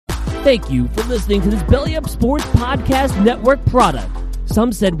Thank you for listening to this Belly Up Sports Podcast Network product.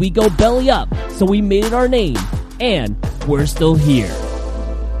 Some said we go belly up, so we made it our name, and we're still here.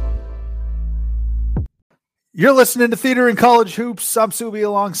 You're listening to Theater and College Hoops. I'm Subi.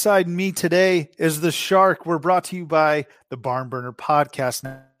 Alongside me today is the Shark. We're brought to you by the Barn Burner Podcast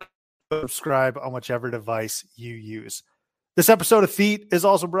Network. Subscribe on whichever device you use. This episode of Theat is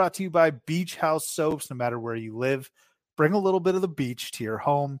also brought to you by Beach House Soaps. No matter where you live, bring a little bit of the beach to your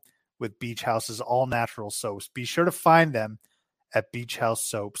home with Beach House's all-natural soaps. Be sure to find them at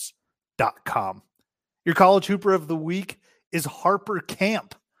beachhousesoaps.com. Your college hooper of the week is Harper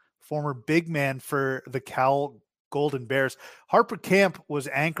Camp, former big man for the Cal Golden Bears. Harper Camp was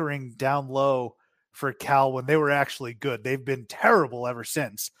anchoring down low for Cal when they were actually good. They've been terrible ever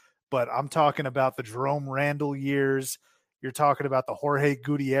since, but I'm talking about the Jerome Randall years. You're talking about the Jorge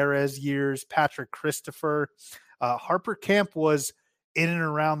Gutierrez years, Patrick Christopher. Harper Camp was in and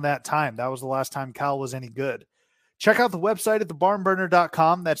around that time. That was the last time Cal was any good. Check out the website at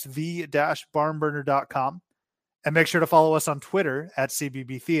thebarnburner.com. That's the-barnburner.com. And make sure to follow us on Twitter at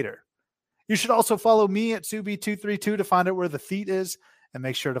CBB Theater. You should also follow me at Subi232 to find out where the Theat is. And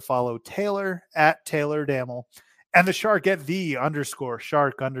make sure to follow Taylor at Taylor Dammel and the Shark at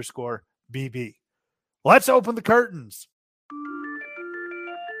 _Shark_BB. Let's open the curtains.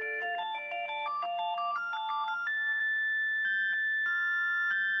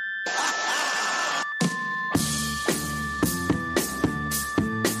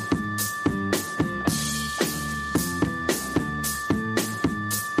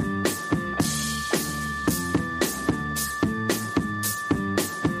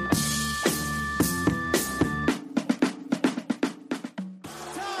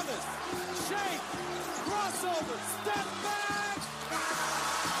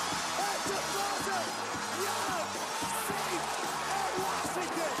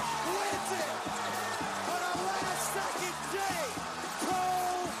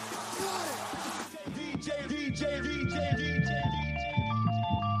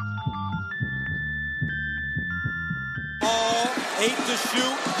 Eight to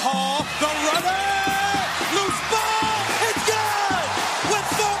shoot. Hall, the runner! Loose ball! It's good! With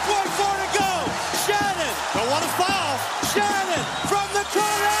 4.4 to go! Shannon! Don't want to foul! Shannon from the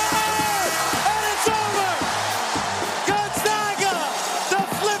corner! And it's over! Gonzaga! The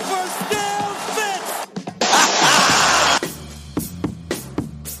flipper still fits!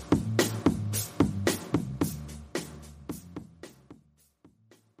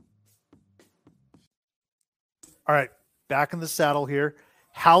 All right. Back in the saddle here.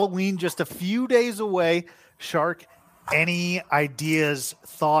 Halloween just a few days away. Shark, any ideas,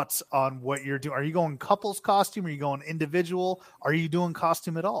 thoughts on what you're doing? Are you going couples costume? Are you going individual? Are you doing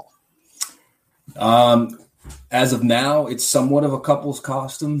costume at all? As of now, it's somewhat of a couples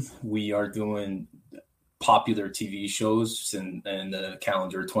costume. We are doing popular TV shows in the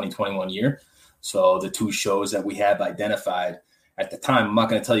calendar 2021 year. So the two shows that we have identified at the time, I'm not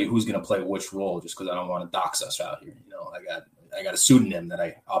going to tell you who's going to play which role just because I don't want to dox us out here. You know, I got a pseudonym that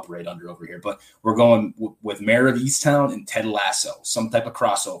I operate under over here, but we're going with Mayor of Easttown and Ted Lasso, some type of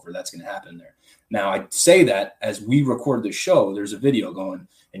crossover that's going to happen there. Now, I say that as we record the show, there's a video going,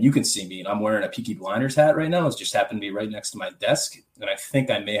 and you can see me, and I'm wearing a Peaky Blinders hat right now. It's just happened to be right next to my desk, and I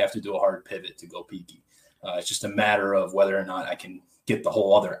think I may have to do a hard pivot to go Peaky. It's just a matter of whether or not I can get the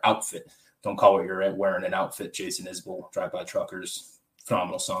whole other outfit. Don't call it you're wearing an outfit, Jason Isbell, Drive By Truckers,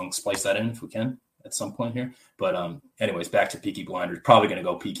 phenomenal song. Splice that in if we can at some point here. But anyways, back to Peaky Blinders. Probably going to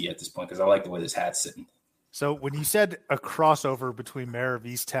go Peaky at this point because I like the way this hat's sitting. So when you said a crossover between Mayor of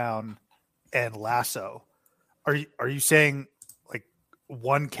Easttown and Lasso, are you saying like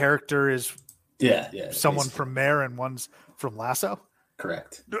one character is someone from Mayor and one's from Lasso?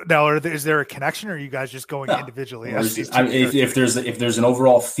 Correct. Now, is there a connection, or are you guys just going individually? If there's an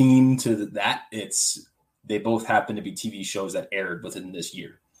overall theme to that, they both happen to be TV shows that aired within this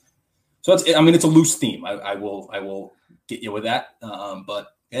year. So it's a loose theme. I will get you with that. But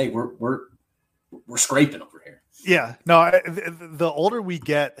hey, we're scraping over here. Yeah. No. The older we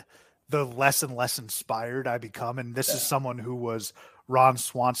get, the less and less inspired I become, and this is someone who was Ron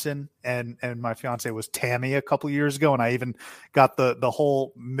Swanson and my fiance was Tammy a couple years ago, and I even got the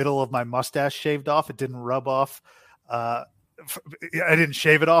whole middle of my mustache shaved off. It didn't rub off. I didn't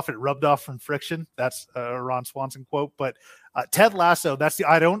shave it off. It rubbed off from friction. That's a Ron Swanson quote. But Ted Lasso,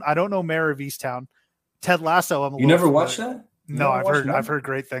 I don't know Mayor of Easttown. Ted Lasso. You never watched that? No, I've heard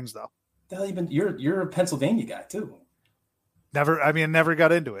great things though. The hell you're a Pennsylvania guy too. Never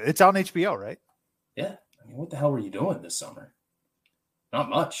got into it. It's on HBO, right? Yeah. I mean, what the hell were you doing this summer? Not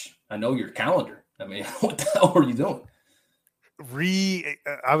much. I know your calendar. I mean, what the hell were you doing?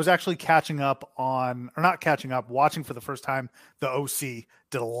 I was actually watching for the first time the OC.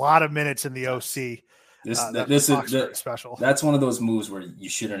 Did a lot of minutes in the OC. This is special. That's one of those moves where you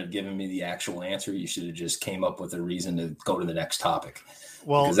shouldn't have given me the actual answer. You should have just came up with a reason to go to the next topic.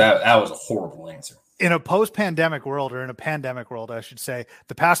 Well, because that was a horrible answer. In a post-pandemic world, or in a pandemic world, I should say,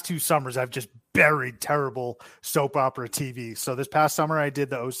 the past 2 summers I've just buried terrible soap opera TV. So this past summer I did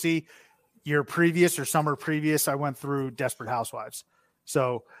the OC. Summer previous, I went through Desperate Housewives.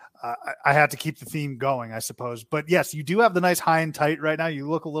 So I had to keep the theme going, I suppose. But yes, you do have the nice high and tight right now. You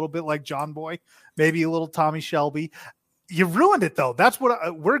look a little bit like John Boy, maybe a little Tommy Shelby. You ruined it, though. That's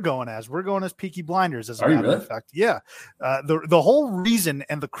what we're going as. We're going as Peaky Blinders, as a matter of fact. Yeah. The whole reason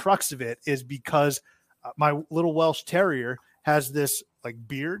and the crux of it is because my little Welsh Terrier has this like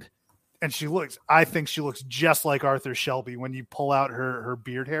beard, and I think she looks just like Arthur Shelby when you pull out her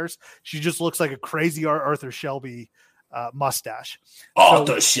beard hairs. She just looks like a crazy Arthur Shelby mustache.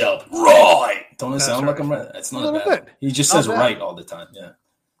 Arthur Shelby, right? Don't it sound like him? Right? That's not bad. Bit. He just says right all the time. Yeah.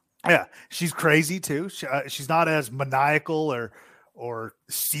 Yeah, she's crazy too. She's not as maniacal or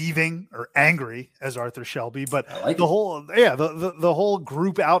seething or angry as Arthur Shelby, but the whole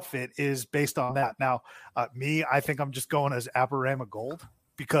group outfit is based on that. Now, I think I'm just going as Aberama Gold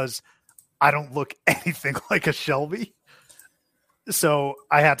because I don't look anything like a Shelby, so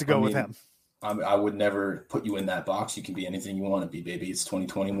I had to go with him. I would never put you in that box. You can be anything you want to be, baby. It's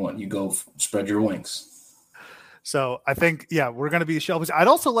 2021. You go spread your wings. So I think, we're going to be Shelby's. I'd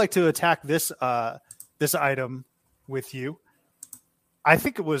also like to attack this item with you. I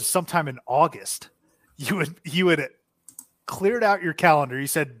think it was sometime in August. You had cleared out your calendar. You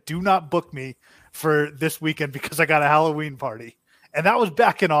said, "Do not book me for this weekend because I got a Halloween party," and that was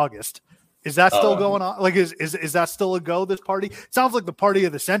back in August. Is that still going on? Like, is that still a go? This party? It sounds like the party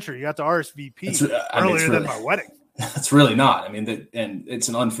of the century. You got to RSVP earlier than my wedding. It's really not. I mean, and it's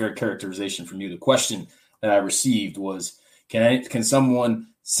an unfair characterization from you. The question that I received was, can someone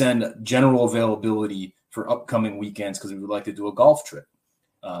send general availability for upcoming weekends because we would like to do a golf trip?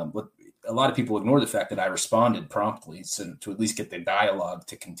 But a lot of people ignore the fact that I responded promptly to at least get the dialogue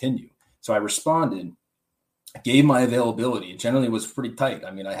to continue. So I responded, gave my availability. Generally, it was pretty tight. I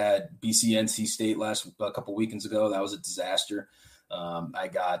mean, I had BC NC State a couple weekends ago. That was a disaster. I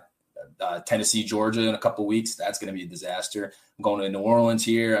got Tennessee, Georgia in a couple weeks. That's going to be a disaster. I'm going to New Orleans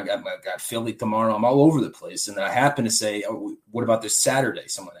here. I got Philly tomorrow. I'm all over the place. And I happen to say, what about this Saturday?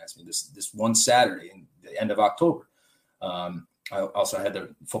 Someone asked me this one Saturday in the end of October. I also had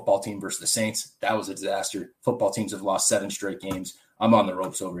the football team versus the Saints. That was a disaster. Football teams have lost 7 straight games. I'm on the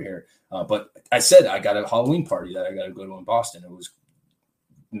ropes over here. But I said I got a Halloween party that I got to go to in Boston. It was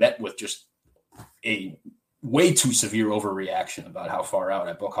met with just a way too severe overreaction about how far out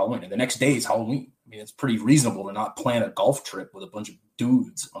I book Halloween. And the next day is Halloween. I mean, it's pretty reasonable to not plan a golf trip with a bunch of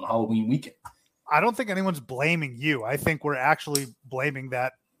dudes on Halloween weekend. I don't think anyone's blaming you. I think we're actually blaming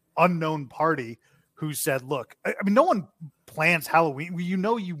that unknown party who said, look, I mean, no one plans Halloween. You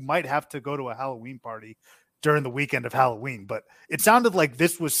know, you might have to go to a Halloween party during the weekend of Halloween, but it sounded like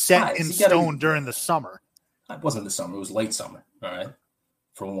this was set in stone during the summer. It wasn't the summer. It was late summer. All right.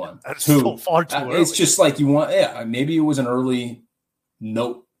 For one. That's so far too early. It's just like maybe it was an early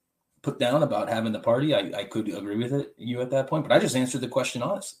note put down about having the party. I could agree with you at that point, but I just answered the question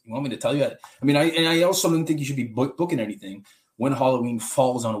honestly. You want me to tell you? I mean, I also don't think you should be booking anything when Halloween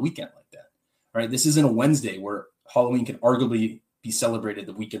falls on a weekend like that. Right? This isn't a Wednesday where Halloween can arguably be celebrated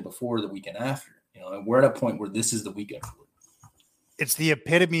the weekend before or the weekend after. You know, and we're at a point where this is the weekend for it. It's the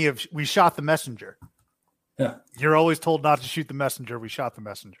epitome of we shot the messenger. Yeah. You're always told not to shoot the messenger. We shot the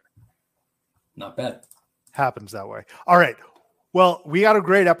messenger. Not bad. Happens that way. All right. Well, we got a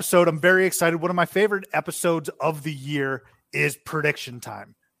great episode. I'm very excited. One of my favorite episodes of the year is prediction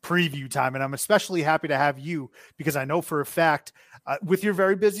time, preview time. And I'm especially happy to have you because I know for a fact with your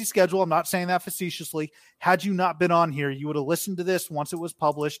very busy schedule, I'm not saying that facetiously. Had you not been on here, you would have listened to this once it was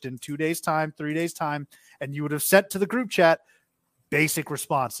published in 2 days time, 3 days time, and you would have sent to the group chat basic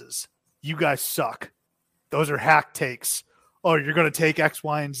responses. You guys suck. Those are hack takes. Oh, you're going to take X,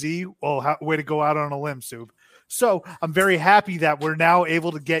 Y, and Z? Oh, way to go out on a limb, Soup. So I'm very happy that we're now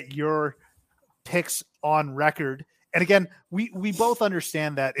able to get your picks on record. And again, we both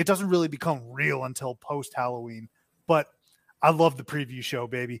understand that it doesn't really become real until post-Halloween. But I love the preview show,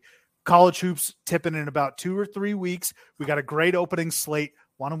 baby. College hoops tipping in about 2 or 3 weeks. We got a great opening slate.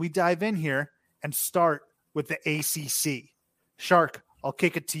 Why don't we dive in here and start with the ACC? Shark, I'll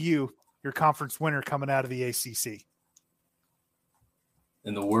kick it to you. Your conference winner coming out of the ACC.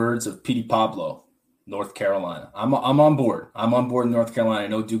 In the words of Petey Pablo, North Carolina. I'm on board. I'm on board in North Carolina. I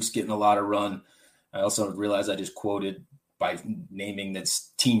know Duke's getting a lot of run. I also realize I just quoted by naming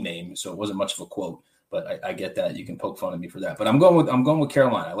this team name, so it wasn't much of a quote. But I get that. You can poke fun at me for that. But I'm going with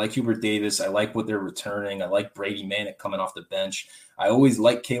Carolina. I like Hubert Davis. I like what they're returning. I like Brady Manek coming off the bench. I always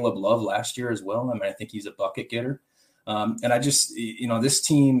liked Caleb Love last year as well. I mean, I think he's a bucket getter. And I just, this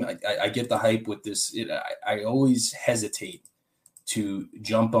team, I get the hype with this. I always hesitate to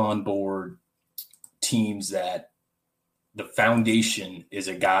jump on board teams that the foundation is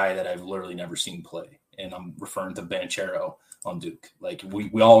a guy that I've literally never seen play. And I'm referring to Banchero on Duke. Like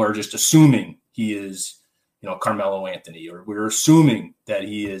we all are just assuming he is, Carmelo Anthony, or we're assuming that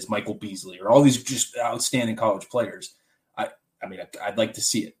he is Michael Beasley, or all these just outstanding college players. I mean, I'd like to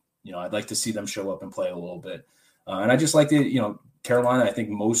see it. I'd like to see them show up and play a little bit. And I just like the, Carolina, I think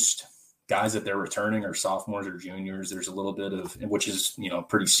most guys that they're returning are sophomores or juniors. There's a little bit of, which is,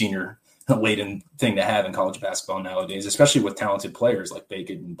 pretty senior laden thing to have in college basketball nowadays, especially with talented players like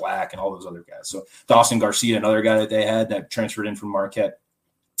Bacon and Black and all those other guys. So Dawson Garcia, another guy that they had that transferred in from Marquette.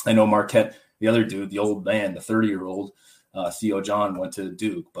 I know Marquette, the other dude, the old man, the 30-year-old, Theo John went to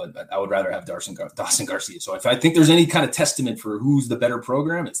Duke, but I would rather have Dawson Garcia. So if I think there's any kind of testament for who's the better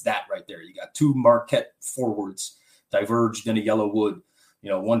program, it's that right there. You got two Marquette forwards diverged in a yellow wood.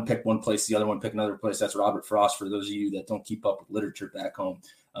 One picked one place, the other one picked another place. That's Robert Frost. For those of you that don't keep up with literature back home,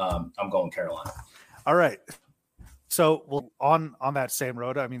 I'm going Carolina. All right. So, on that same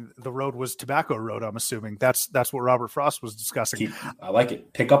road, I mean, the road was Tobacco Road, I'm assuming. That's what Robert Frost was discussing. I like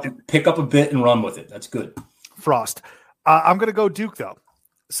it. Pick up a bit and run with it. That's good. Frost. I'm going to go Duke, though.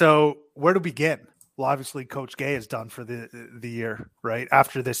 So, where to begin? Well, obviously, Coach Gay is done for the year, right?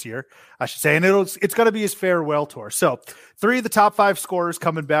 After this year, I should say. And it's going to be his farewell tour. So, 3 of the top 5 scorers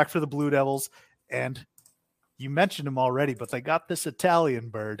coming back for the Blue Devils. And you mentioned him already, but they got this Italian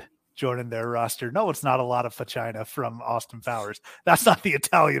bird joining their roster. No, it's not a lot of Facina from Austin Powers. That's not the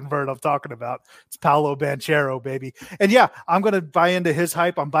Italian bird I'm talking about. It's Paolo Banchero, baby. And yeah, I'm going to buy into his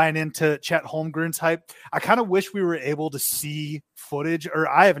hype. I'm buying into Chet Holmgren's hype. I kind of wish we were able to see footage, or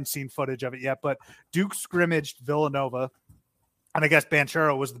I haven't seen footage of it yet, but Duke scrimmaged Villanova, and I guess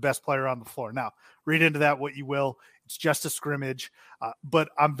Banchero was the best player on the floor. Now, read into that what you will. It's just a scrimmage, but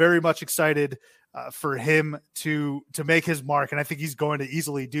I'm very much excited for him to make his mark, and I think he's going to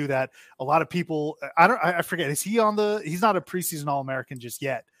easily do that. A lot of people, I forget, he's not a preseason All-American just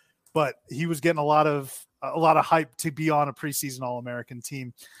yet, but he was getting a lot of hype to be on a preseason All-American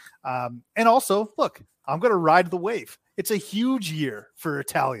team. And also, look, I'm going to ride the wave. It's a huge year for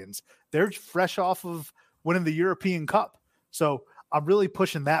Italians. They're fresh off of winning the European Cup, so I'm really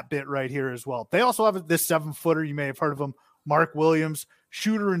pushing that bit right here as well. They also have this 7-footer. You may have heard of him, Mark Williams,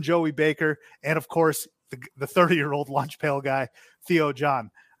 Shooter and Joey Baker, and of course the 30-year-old lunch pail guy, Theo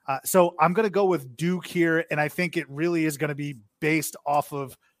John. So I'm going to go with Duke here, and I think it really is going to be based off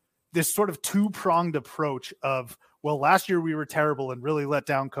of this sort of two-pronged approach of, well, last year we were terrible and really let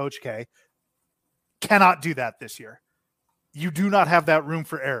down Coach K. Cannot do that this year. You do not have that room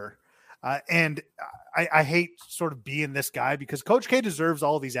for error. And I hate sort of being this guy because Coach K deserves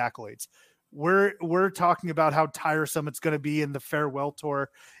all these accolades. We're talking about how tiresome it's going to be, and the farewell tour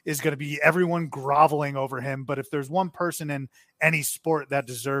is going to be everyone groveling over him. But if there's one person in any sport that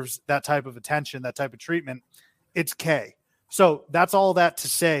deserves that type of attention, that type of treatment, it's K. So that's all that to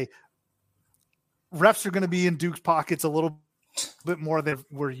say. Refs are going to be in Duke's pockets a little bit more than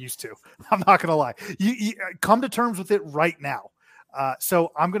we're used to. I'm not going to lie. You come to terms with it right now.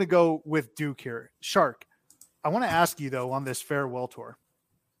 So I'm going to go with Duke here. Shark, I want to ask you, though, on this farewell tour,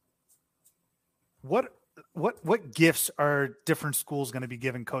 what gifts are different schools going to be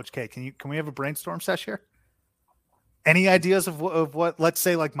giving Coach K? Can we have a brainstorm session here? Any ideas of what, let's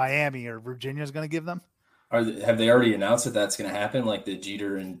say, like Miami or Virginia is going to give them? Have they already announced that that's going to happen, like the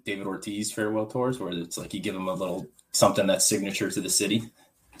Jeter and David Ortiz farewell tours, where it's like you give them a little something that's signature to the city?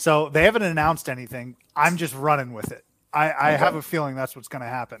 So they haven't announced anything. I'm just running with it. I have a feeling that's what's going to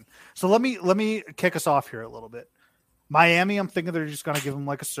happen. So let me kick us off here a little bit. Miami, I'm thinking they're just going to give them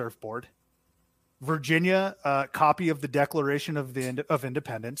like a surfboard. Virginia, a copy of the Declaration of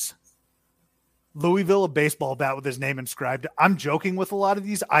Independence. Louisville, a baseball bat with his name inscribed. I'm joking with a lot of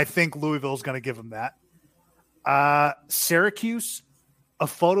these. I think Louisville is going to give him that. Syracuse, a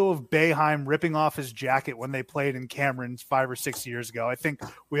photo of Boeheim ripping off his jacket when they played in Cameron 5 or 6 years ago. I think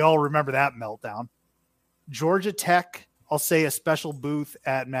we all remember that meltdown. Georgia Tech, I'll say a special booth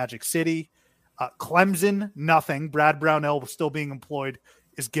at Magic City. Clemson, nothing. Brad Brownell still being employed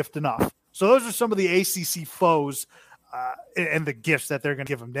is gift enough. So those are some of the ACC foes and the gifts that they're going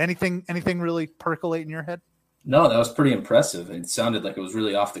to give them. Anything really percolate in your head? No, that was pretty impressive. It sounded like it was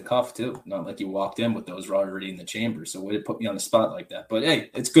really off the cuff too. Not like you walked in with those already in the chamber. So way to put me on the spot like that. But hey,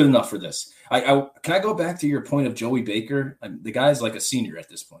 it's good enough for this. Can I go back to your point of Joey Baker? The guy's like a senior at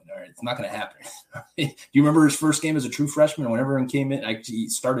this point. All right, it's not going to happen. Do you remember his first game as a true freshman? When everyone came in, he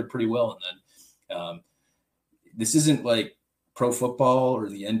started pretty well, and then this isn't like pro football or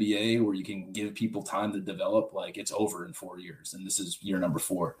the NBA where you can give people time to develop. Like, it's over in 4 years, and this is year number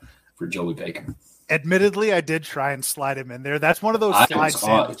 4 for Joey Baker. Admittedly, I did try and slide him in there. That's one of those slide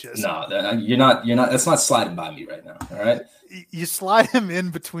sandwiches. No, you're not. That's not sliding by me right now. All right. You slide him in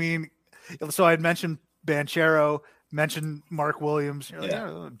between. So I had mentioned Banchero, mentioned Mark Williams. You're like,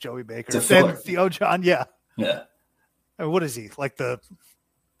 oh, Joey Baker. Then Theo John. Yeah. Yeah. What is he? Like the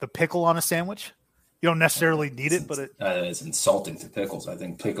pickle on a sandwich? You don't necessarily need it, but it's insulting to pickles. I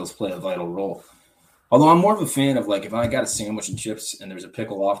think pickles play a vital role. Although I'm more of a fan of, like, if I got a sandwich and chips and there's a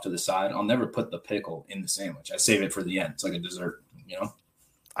pickle off to the side, I'll never put the pickle in the sandwich. I save it for the end. It's like a dessert, you know?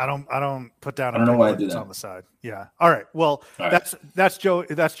 I don't put down. I don't know why I do that on the side. Yeah. All right. Well, that's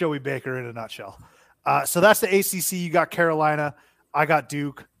Joey Baker in a nutshell. So that's the ACC. You got Carolina. I got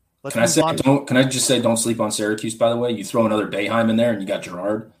Duke. Can I just say don't sleep on Syracuse? By the way, you throw another Boeheim in there and you got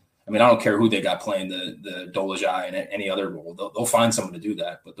Girard. I mean, I don't care who they got playing the Dolezaj and any other role. They'll find someone to do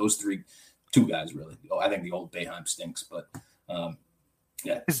that. But those two guys really. I think the old Boeheim stinks, but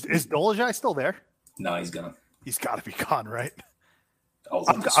yeah. Is Dolezaj still there? No, he's gone. He's got to be gone, right? Oh,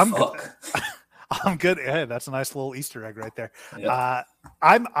 I'm good. I'm good. Yeah, that's a nice little Easter egg right there. Yep.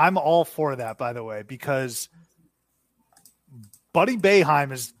 I'm all for that, by the way, because Buddy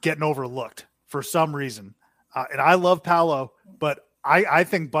Boeheim is getting overlooked for some reason, and I love Paolo, but I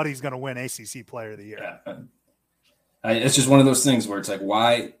think Buddy's going to win ACC Player of the Year. Yeah. It's just one of those things where it's like,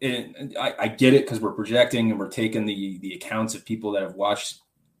 why? I get it because we're projecting and we're taking the accounts of people that have watched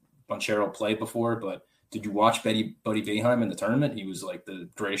Banchero play before. But did you watch Buddy Boeheim in the tournament? He was like the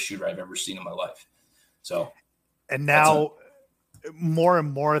greatest shooter I've ever seen in my life. So, and now more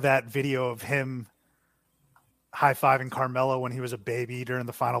and more of that video of him high-fiving Carmelo when he was a baby during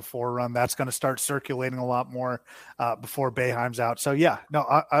the Final Four run, that's going to start circulating a lot more before Boeheim's out. So yeah, no,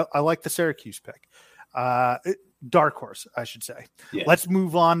 I like the Syracuse pick. Dark horse, I should say. Yeah. Let's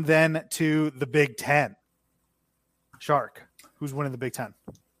move on then to the Big Ten. Shark, who's winning the Big Ten?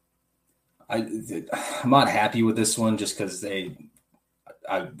 I'm not happy with this one just because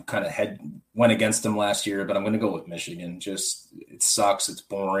I kind of went against them last year, but I'm going to go with Michigan. Just, it sucks. It's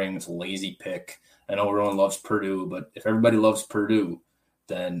boring. It's a lazy pick. I know everyone loves Purdue, but if everybody loves Purdue,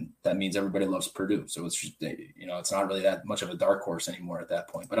 then that means everybody loves Purdue. So it's just, it's not really that much of a dark horse anymore at that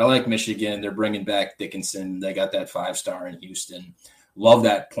point. But I like Michigan. They're bringing back Dickinson. They got that 5-star in Houston. Love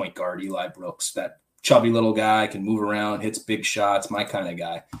that point guard, Eli Brooks. That chubby little guy, can move around, hits big shots, my kind of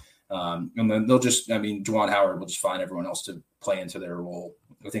guy. And then Juwan Howard will just find everyone else to play into their role.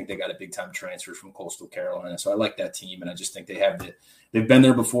 I think they got a big-time transfer from Coastal Carolina. So I like that team, and I just think they've been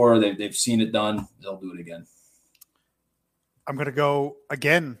there before. They've seen it done. They'll do it again. I'm going to go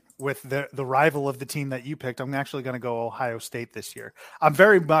again with the rival of the team that you picked. I'm actually going to go Ohio State this year. I'm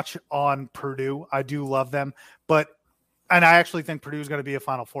very much on Purdue. I do love them, and I actually think Purdue is going to be a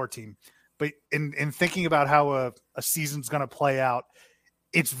Final Four team. But in thinking about how a season's going to play out,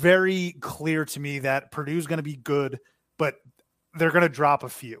 it's very clear to me that Purdue's going to be good, but they're going to drop a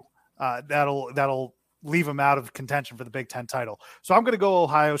few. That'll leave them out of contention for the Big Ten title. So I'm going to go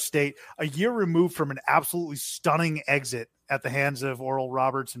Ohio State, a year removed from an absolutely stunning exit at the hands of Oral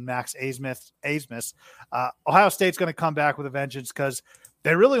Roberts and Max Abmas. Ohio State's going to come back with a vengeance because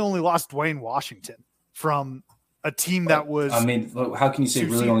they really only lost Dwayne Washington from a team that was. I mean, how can you say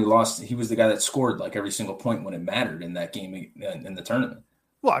really only lost? He was the guy that scored like every single point when it mattered in that game in the tournament.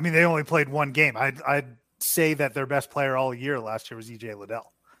 Well, I mean, they only played one game. I'd say that their best player all year last year was EJ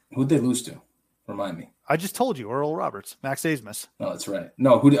Liddell. Who'd they lose to? Remind me. I just told you, Earl Roberts, Max Abmas. Oh, that's right.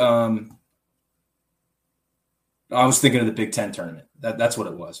 No, I was thinking of the Big Ten tournament. That's what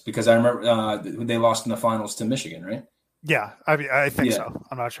it was because I remember they lost in the finals to Michigan, right? Yeah, I think so.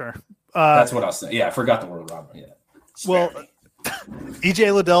 I'm not sure. That's what I was saying. Yeah, I forgot the word Robert. Yeah. Well,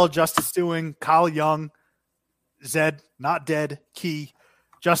 EJ Liddell, Justice Dewing, Kyle Young, Zed, not dead, Key,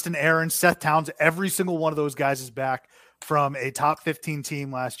 Justin Aaron, Seth Towns, every single one of those guys is back from a top 15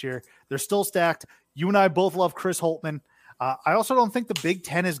 team last year. They're still stacked. You and I both love Chris Holtmann. I also don't think the Big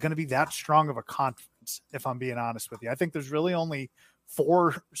Ten is going to be that strong of a conference, if I'm being honest with you. I think there's really only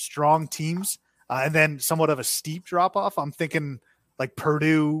 4 strong teams and then somewhat of a steep drop-off. I'm thinking like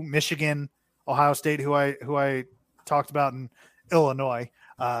Purdue, Michigan, Ohio State, who I talked about in Illinois.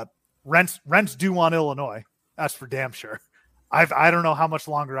 Rent's due on Illinois. That's for damn sure. I don't know how much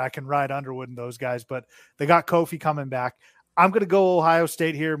longer I can ride Underwood and those guys, but they got Kofi coming back. I'm going to go Ohio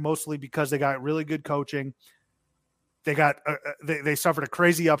State here, mostly because they got really good coaching. They got they suffered a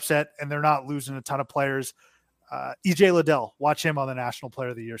crazy upset, and they're not losing a ton of players. EJ Liddell, watch him on the National Player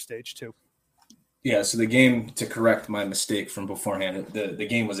of the Year stage too. Yeah, so the game, to correct my mistake from beforehand, the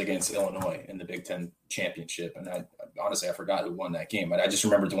game was against Illinois in the Big Ten championship, and I forgot who won that game, but I just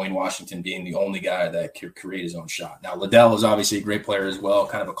remember Dwayne Washington being the only guy that could create his own shot. Now, Liddell is obviously a great player as well,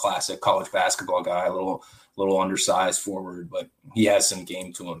 kind of a classic college basketball guy, a little undersized forward, but he has some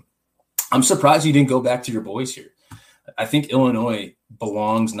game to him. I'm surprised you didn't go back to your boys here. I think Illinois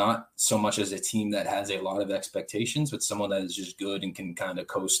belongs not so much as a team that has a lot of expectations, but someone that is just good and can kind of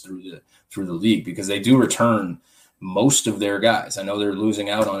coast through the league, because they do return most of their guys. I know they're losing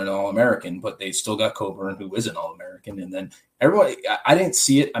out on an All-American, but they still got Coburn, who is an All-American. And then everybody, I didn't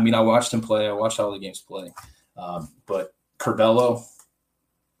see it. I mean, I watched him play. I watched all the games play. But Curbelo,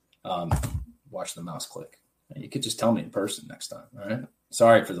 watch the mouse click. You could just tell me in person next time, all right?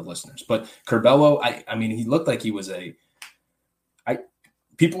 Sorry for the listeners. But Curbelo, I mean, he looked like he was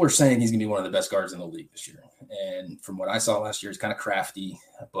people are saying he's going to be one of the best guards in the league this year. And from what I saw last year, he's kind of crafty,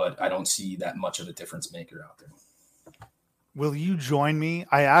 but I don't see that much of a difference maker out there. Will you join me?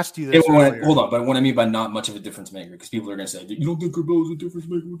 I asked you this earlier. Hold on, but what I mean by not much of a difference maker, because people are going to say, you don't think Curbelo's a difference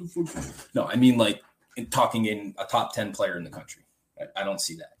maker? What the fuck? No, I mean like talking in a top 10 player in the country. I don't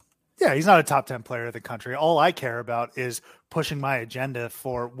see that. Yeah, he's not a top 10 player of the country. All I care about is pushing my agenda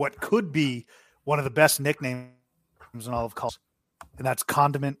for what could be one of the best nicknames in all of college, and that's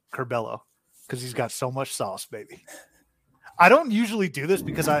Condiment Curbelo, because he's got so much sauce, baby. I don't usually do this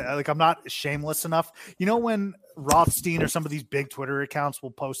because I'm not shameless enough. You know, when Rothstein or some of these big Twitter accounts will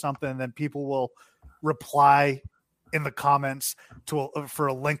post something and then people will reply in the comments for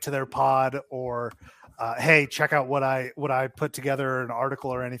a link to their pod or hey, check out what I put together, an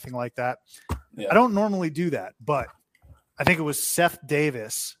article or anything like that. Yeah. I don't normally do that, but I think it was Seth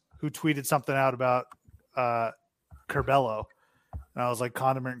Davis who tweeted something out about Curbelo. And I was like,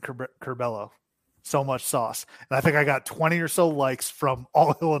 Condiment Curbelo, so much sauce. And I think I got 20 or so likes from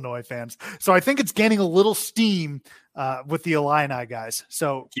all Illinois fans. So I think it's gaining a little steam with the Illini guys.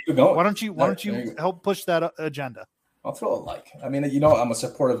 So keep it going. Why don't you help push that agenda? I'll throw a like. I mean, I'm a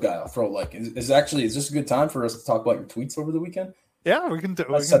supportive guy. I'll throw a like. Is this a good time for us to talk about your tweets over the weekend? Yeah, we can.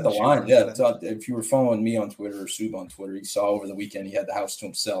 Let's set the line. Yeah, so if you were following me on Twitter or Sub on Twitter, you saw over the weekend he had the house to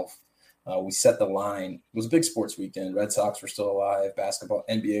himself. We set the line. It was a big sports weekend. Red Sox were still alive. Basketball,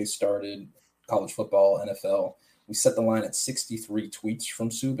 NBA started. College football, NFL. We set the line at 63 tweets from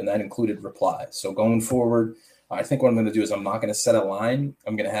Sub, and that included replies. So going forward, I think what I'm going to do is I'm not going to set a line.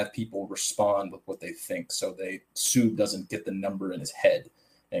 I'm going to have people respond with what they think, so Sub doesn't get the number in his head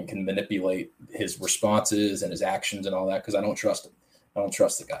and can manipulate his responses and his actions and all that, because I don't trust him. I don't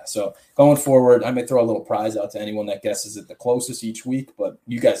trust the guy. So going forward, I may throw a little prize out to anyone that guesses it the closest each week, but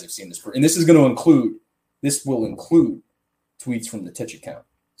you guys have seen this. And this will include tweets from the Titch account.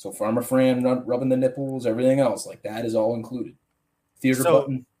 So Farmer Fran rubbing the nipples, everything else, like that is all included. Theater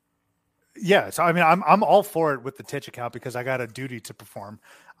button. Yeah. So, I mean, I'm all for it with the Titch account because I got a duty to perform.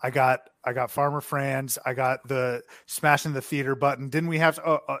 I got Farmer Fran's. I got the smashing the theater button. Didn't we have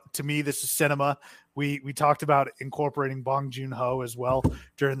to me, this is cinema. We talked about incorporating Bong Joon-ho as well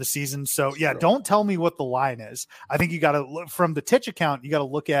during the season. So yeah, Don't tell me what the line is. I think you got to look from the Titch account. You got to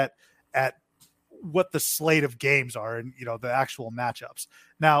look at what the slate of games are and, the actual matchups.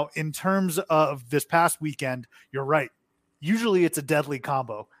 Now, in terms of this past weekend, you're right. Usually it's a deadly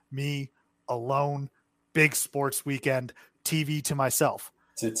combo. Me alone, big sports weekend, TV to myself.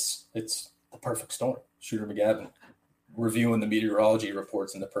 It's the perfect storm. Shooter McGavin reviewing the meteorology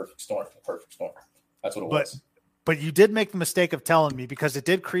reports in the perfect storm. That's what it was. But you did make the mistake of telling me, because it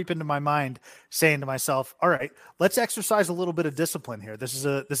did creep into my mind, saying to myself, all right, let's exercise a little bit of discipline here. This is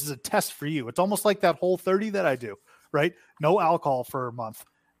a test for you. It's almost like that Whole30 that I do, right? No alcohol for a month,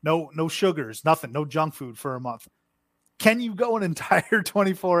 no sugars, nothing, no junk food for a month. Can you go an entire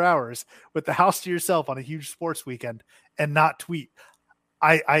 24 hours with the house to yourself on a huge sports weekend and not tweet?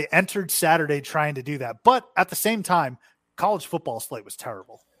 I entered Saturday trying to do that. But at the same time, college football slate was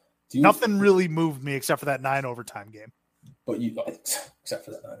terrible. Nothing really moved me except for that 9 overtime game. But except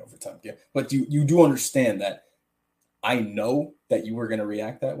for that 9 overtime game. But you do understand that I know that you were going to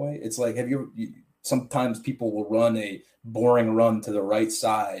react that way. It's like, sometimes people will run a boring run to the right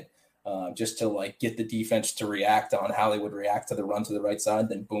side just to like get the defense to react on how they would react to the run to the right side.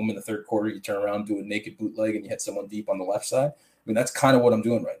 Then boom, in the third quarter, you turn around, do a naked bootleg, and you hit someone deep on the left side. I mean, that's kind of what I'm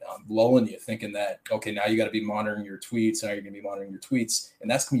doing right now. I'm lulling you, thinking that, okay, now you got to be monitoring your tweets. Now you're going to be monitoring your tweets.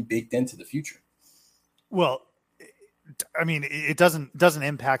 And that's going to be baked into the future. Well, I mean, it doesn't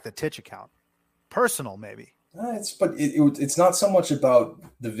impact the Titch account. Personal, maybe. It's not so much about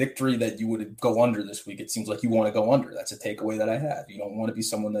the victory that you would go under this week. It seems like you want to go under. That's a takeaway that I have. You don't want to be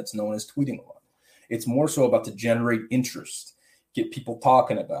someone that's known as tweeting a lot. It's more so about to generate interest, get people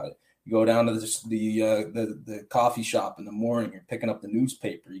talking about it. You go down to the coffee shop in the morning. You're picking up the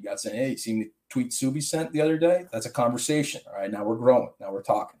newspaper. You got saying, "Hey, you seen the tweet Subi sent the other day?" That's a conversation. All right, now we're growing. Now we're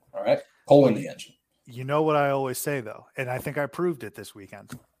talking. All right, coal in the engine. You know what I always say though, and I think I proved it this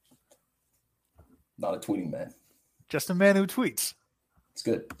weekend. Not a tweeting man. Just a man who tweets. It's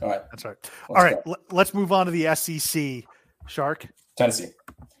good. All right. That's right. All right. Let's move on to the SEC. Shark. Tennessee.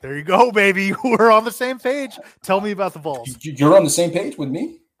 There you go, baby. We're on the same page. Tell me about the Vols. You're on the same page with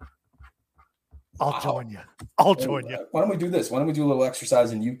me? I'll join you. I'll join you. Why don't we do this? Why don't we do a little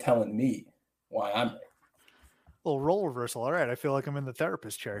exercise and you telling me why I'm right? A little role reversal. All right. I feel like I'm in the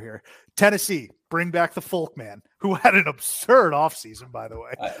therapist chair here. Tennessee, bring back the Folk Man, who had an absurd offseason, by the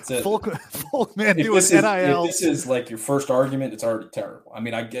way. Folk Man doing NIL. If this is like your first argument, it's already terrible. I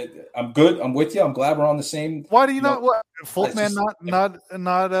mean, I'm good. I'm with you. I'm glad we're on the same. Why do you not? What Folk Man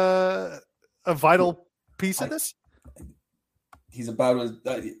not a vital piece of this? He's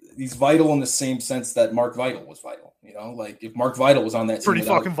he's vital in the same sense that Mark Vital was vital. You know, like if Mark Vital was on that team, pretty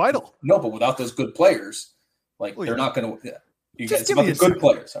fucking vital. No, but without those good players. They're not going to. It's about the good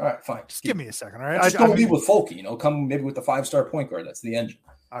players. All right, fine. Just give me a second. All right. Just don't leave with Folky. Come maybe with the 5-star point guard. That's the engine.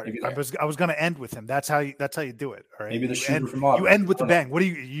 All right. I was going to end with him. That's how you do it. All right. Maybe the shooter from Auburn. You end with the bang. What are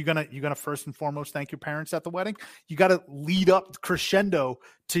you gonna first and foremost thank your parents at the wedding? You got to lead up crescendo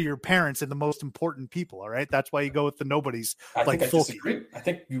to your parents and the most important people. All right. That's why you go with the nobodies. I disagree. I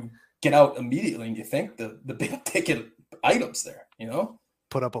think you get out immediately and you think the big ticket items there. You know.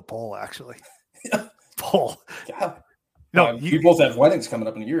 Put up a poll actually. Poll. Yeah. No, we both have weddings coming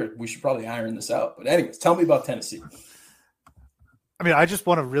up in a year. We should probably iron this out. But anyways, tell me about Tennessee. I mean, I just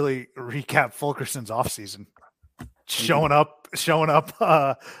want to really recap Fulkerson's offseason. Showing up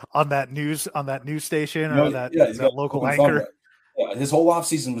on that news station or that local anchor. Yeah, his whole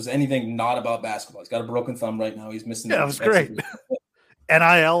offseason was anything not about basketball. He's got a broken thumb right now. He's missing. Yeah, it was great.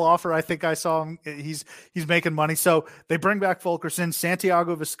 NIL offer. I think I saw him. He's making money. So they bring back Fulkerson,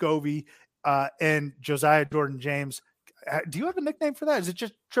 Santiago Vescovi, and Josiah Jordan-James. Do you have a nickname for that? Is it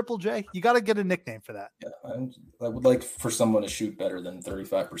just Triple J? You got to get a nickname for that. Yeah, I would like for someone to shoot better than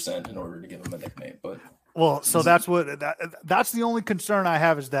 35% in order to give him a nickname. But so that's the only concern I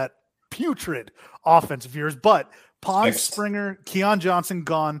have is that putrid offense of yours. But Pons, Springer, Keon Johnson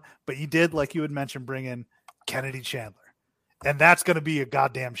gone, but you did, like you had mentioned, bring in Kennedy Chandler, and that's going to be a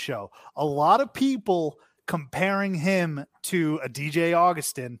goddamn show. A lot of people comparing him to a DJ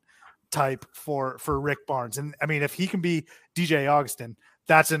Augustin type for Rick Barnes. And I mean, if he can be DJ Augustin,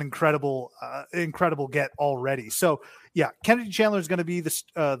 that's an incredible get already. So yeah, Kennedy Chandler is going to be the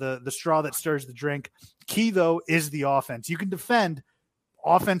straw that stirs the drink. Key though is the offense. You can defend.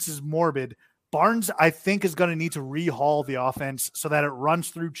 Offense is morbid. Barnes, I think, is going to need to rehaul the offense so that it runs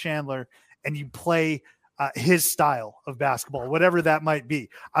through Chandler and you play his style of basketball, whatever that might be.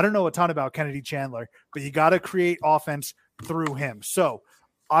 I don't know a ton about Kennedy Chandler, but you got to create offense through him. So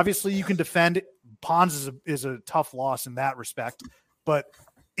obviously, you can defend. Pons is a tough loss in that respect, but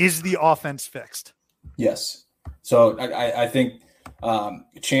is the offense fixed? Yes. So I think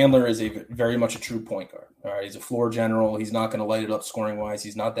Chandler is very much a true point guard. All right, he's a floor general. He's not going to light it up scoring wise.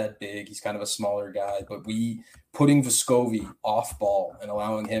 He's not that big. He's kind of a smaller guy. But putting Vescovi off ball and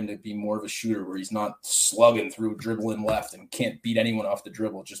allowing him to be more of a shooter, where he's not slugging through, dribbling left, and can't beat anyone off the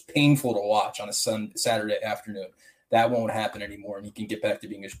dribble. Just painful to watch on a Saturday afternoon. That won't happen anymore, and he can get back to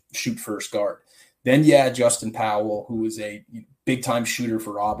being a shoot-first guard. Then, Justin Powell, who is a big-time shooter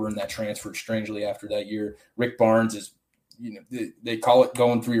for Auburn that transferred strangely after that year. Rick Barnes is, they call it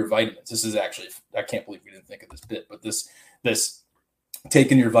going through your vitamins. This is actually, I can't believe we didn't think of this bit, but this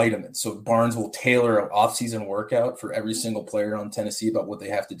taking your vitamins. So Barnes will tailor an off-season workout for every single player on Tennessee about what they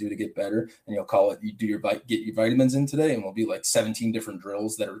have to do to get better. And you'll call it, get your vitamins in today. And it'll be like 17 different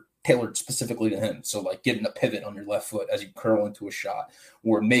drills that are tailored specifically to him. So like getting a pivot on your left foot as you curl into a shot,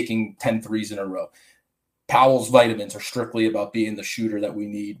 or making 10 threes in a row. Powell's vitamins are strictly about being the shooter that we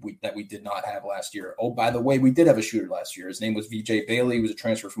need, that we did not have last year. Oh, by the way, we did have a shooter last year. His name was VJ Bailey. He was a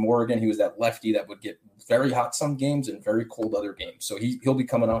transfer from Oregon. He was that lefty that would get very hot some games and very cold other games. So he'll be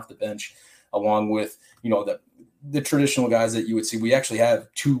coming off the bench along with, the traditional guys that you would see. We actually have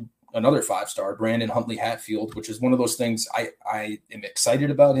another 5-star, Brandon Huntley Hatfield, which is one of those things I am excited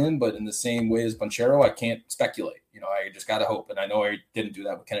about him, but in the same way as Banchero, I can't speculate. I just got to hope. And I know I didn't do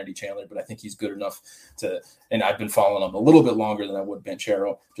that with Kennedy Chandler, but I think he's good enough to, and I've been following him a little bit longer than I would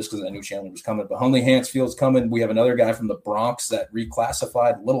Banchero just because I knew Chandler was coming. But Huntley Hansfield's coming. We have another guy from the Bronx that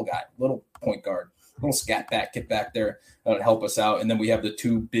reclassified, little point guard, little scat back, get back there and help us out. And then we have the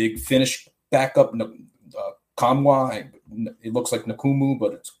two big Finnish backup, Kamwa. It looks like Nakumu,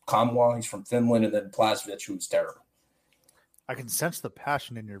 but it's Kamwa. He's from Finland. And then Plasvich, who's terrible. I can sense the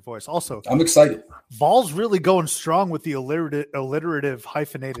passion in your voice. Also, I'm excited. Vol's really going strong with the alliterative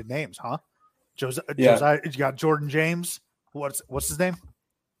hyphenated names, huh? Josiah, you got Jordan James. What's his name?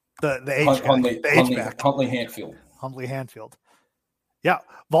 The H guy. Huntley Hanfield. Huntley Hanfield. Yeah,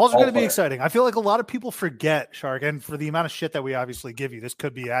 Vols are going to be exciting. I feel like a lot of people forget, Shark, and for the amount of shit that we obviously give you, this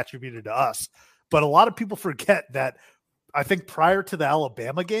could be attributed to us. But a lot of people forget that I think prior to the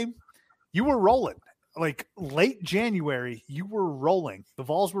Alabama game, you were rolling. Like late January, you were rolling. The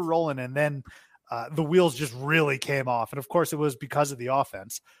Vols were rolling, and then the wheels just really came off. And of course, it was because of the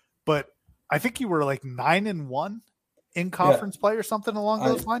offense. But I think you were like 9-1 in conference play or something along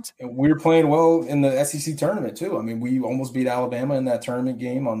those lines. We were playing well in the SEC tournament too. I mean, we almost beat Alabama in that tournament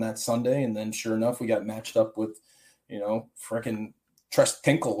game on that Sunday, and then sure enough, we got matched up with, freaking Trest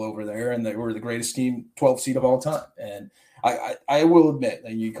Tinkle over there, and they were the greatest team, 12 seed of all time. And I will admit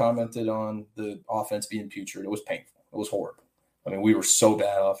that you commented on the offense being putrid. It was painful. It was horrible. I mean, we were so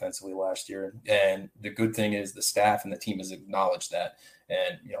bad offensively last year. And the good thing is the staff and the team has acknowledged that.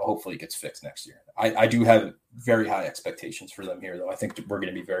 And, hopefully it gets fixed next year. I do have very high expectations for them here, though. I think we're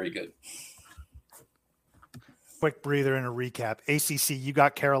going to be very good. Quick breather and a recap. ACC, you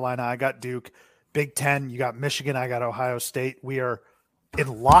got Carolina. I got Duke. Big Ten, you got Michigan. I got Ohio State. We are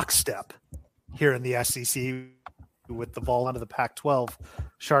in lockstep here in the SEC with the ball under the Pac-12.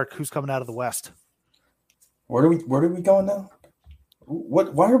 Shark, who's coming out of the West? Where are we going now?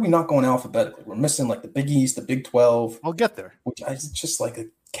 Why are we not going alphabetically? We're missing like the Big East, the Big 12. I'll get there. Which is just like a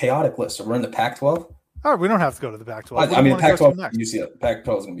chaotic list. So we're in the Pac-12. All right, we don't have to go to the Pac-12. I mean, Pac-12, UCLA.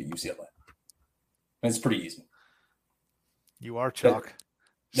 Pac-12 is going to be UCLA. And it's pretty easy. You are chalk.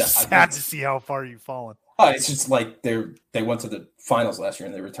 Yeah, sad to see how far you've fallen. It's just like they went to the finals last year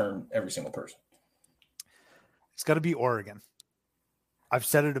and they returned every single person. It's got to be Oregon. I've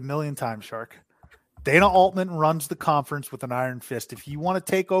said it a million times, Shark. Dana Altman runs the conference with an iron fist. If you want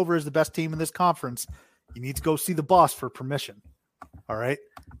to take over as the best team in this conference, you need to go see the boss for permission. All right?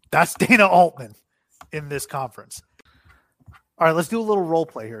 That's Dana Altman in this conference. All right, let's do a little role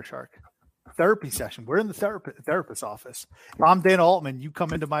play here, Shark. Therapy session. We're in the therapist's office. If I'm Dana Altman, you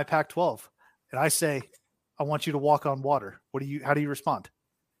come into my Pac-12, and I say, I want you to walk on water. How do you respond?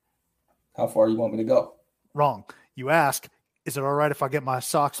 How far do you want me to go? Wrong. You ask, is it all right if I get my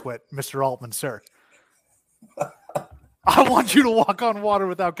socks wet, Mr. Altman, sir? I want you to walk on water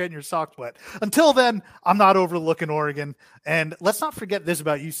without getting your socks wet. Until then, I'm not overlooking Oregon. And let's not forget this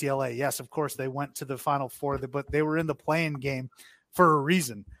about UCLA. Yes, of course, they went to the Final Four, but they were in the play-in game for a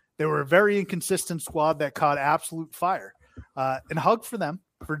reason. They were a very inconsistent squad that caught absolute fire. And hug for them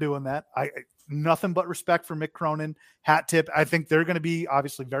for doing that. Nothing but respect for Mick Cronin, hat tip. I think they're going to be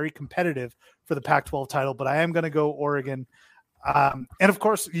obviously very competitive for the Pac-12 title, but I am going to go Oregon. And of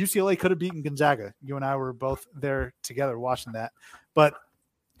course, UCLA could have beaten Gonzaga. You and I were both there together watching that. But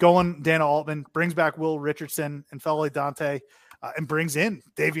going Dana Altman, brings back Will Richardson and Feli Dante, and brings in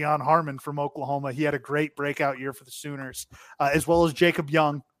Davion Harmon from Oklahoma. He had a great breakout year for the Sooners, as well as Jacob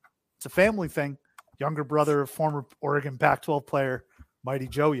Young. It's a family thing. Younger brother of former Oregon Pac-12 player, Mighty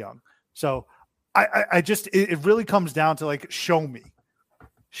Joe Young. So it really comes down to like, show me,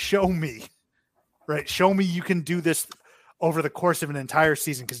 right? Show me you can do this over the course of an entire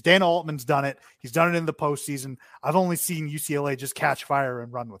season, because Dana Altman's done it. He's done it in the postseason. I've only seen UCLA just catch fire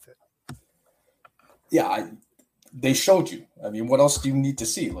and run with it. Yeah, they showed you. I mean, what else do you need to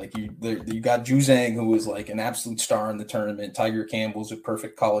see? Like you got Juzang, who was like an absolute star in the tournament. Tiger Campbell's a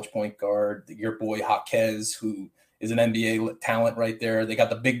perfect college point guard. Your boy Jaquez, who is an NBA talent right there. They got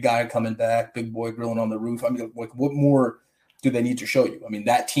the big guy coming back, big boy grilling on the roof. I mean, like, what more do they need to show you? I mean,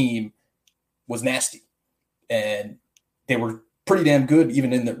 that team was nasty, and they were pretty damn good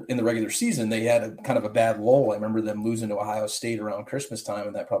even in the regular season. They had a kind of a bad lull. I remember them losing to Ohio State around Christmas time,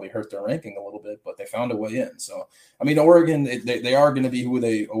 and that probably hurt their ranking a little bit, but they found a way in. So, I mean, Oregon, they are going to be who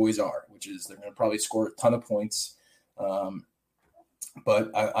they always are, which is they're going to probably score a ton of points.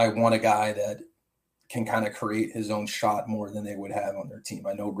 But I want a guy that can kind of create his own shot more than they would have on their team.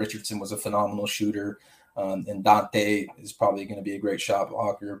 I know Richardson was a phenomenal shooter, and Dante is probably going to be a great shot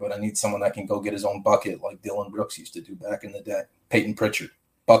blocker, but I need someone that can go get his own bucket like Dylan Brooks used to do back in the day. Peyton Pritchard,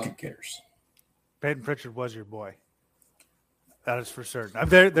 bucket getters. Peyton Pritchard was your boy. That is for certain.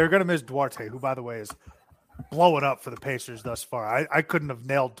 They're going to miss Duarte, who, by the way, is blowing up for the Pacers thus far. I couldn't have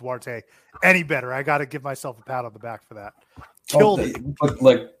nailed Duarte any better. I got to give myself a pat on the back for that. Killed it. But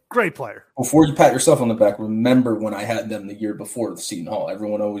like, great player. Before you pat yourself on the back, remember when I had them the year before the Seton Hall.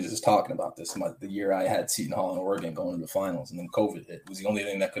 Everyone always is talking about this. The year I had Seton Hall and Oregon going to the finals, and then COVID hit. It was the only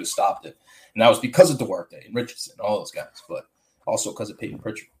thing that could have stopped it. And that was because of Duarte and Richardson and all those guys, but also because of Peyton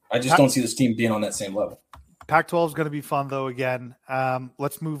Pritchard. I just don't see this team being on that same level. Pac-12 is going to be fun, though, again.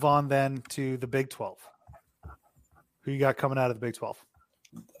 Let's move on then to the Big 12. Who you got coming out of the Big 12?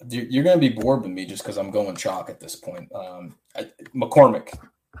 You're going to be bored with me just because I'm going chalk at this point. McCormick,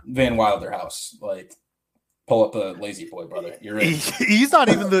 Van Wilder house, like pull up a lazy boy, brother. You're in. He's not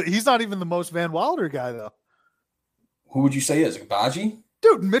even the most Van Wilder guy, though. Who would you say is Agbaji?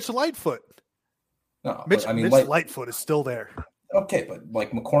 Dude, Mitch Lightfoot. No, Mitch Lightfoot is still there. Okay, but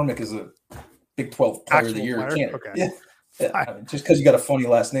like McCormick is a Big 12 player of the year. Okay. Yeah. I mean, just because you got a funny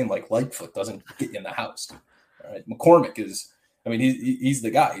last name like Lightfoot doesn't get you in the house. All right, McCormick is. I mean, he's the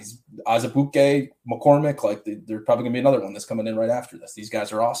guy. He's Azubuike, McCormick. Like there's probably gonna be another one that's coming in right after this. These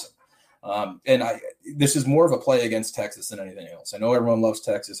guys are awesome. And this is more of a play against Texas than anything else. I know everyone loves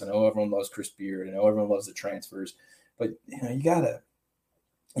Texas. I know everyone loves Chris Beard. I know everyone loves the transfers. But you gotta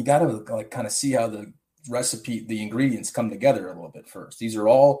like kind of see how the recipe, the ingredients come together a little bit first. These are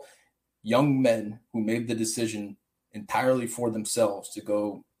all young men who made the decision entirely for themselves to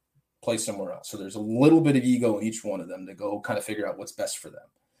go play somewhere else. So there's a little bit of ego in each one of them to go kind of figure out what's best for them.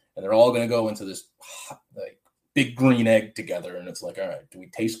 And they're all going to go into this like big green egg together. And it's like, all right, do we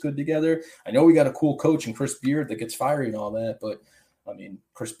taste good together? I know we got a cool coach in Chris Beard that gets fiery and all that, but I mean,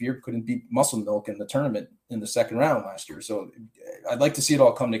 Chris Beard couldn't beat Muscle Milk in the tournament in the second round last year. So I'd like to see it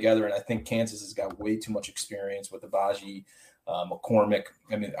all come together. And I think Kansas has got way too much experience with Agbaji, McCormick.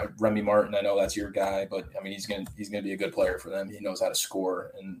 I mean, Remy Martin, I know that's your guy, but I mean, he's going to be a good player for them. He knows how to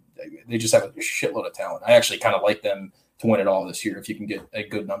score, and they just have a shitload of talent. I actually kind of like them to win it all this year if you can get a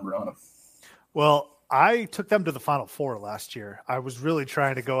good number on them. Well, I took them to the Final Four last year. I was really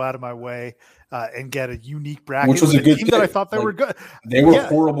trying to go out of my way and get a unique bracket, which was a good team that I thought they were good. They were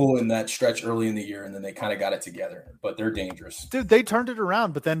horrible in that stretch early in the year, and then they kind of got it together. But they're dangerous, dude. They turned it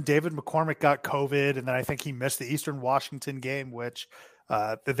around, but then David McCormick got COVID, and then I think he missed the Eastern Washington game, which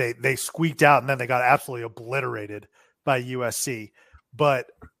they squeaked out, and then they got absolutely obliterated by USC. But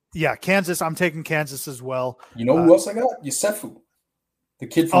yeah, Kansas. I'm taking Kansas as well. You know who else I got? Yusefu. The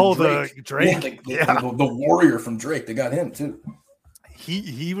kid from Drake. The Drake. The warrior from Drake. They got him too.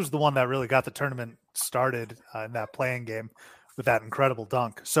 He was the one that really got the tournament started in that playing game with that incredible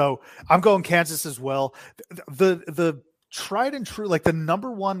dunk. So I'm going Kansas as well. The tried and true, like the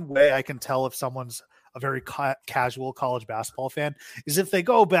number one way I can tell if someone's a very casual college basketball fan is if they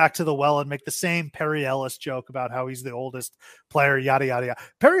go back to the well and make the same Perry Ellis joke about how he's the oldest player, yada, yada, yada.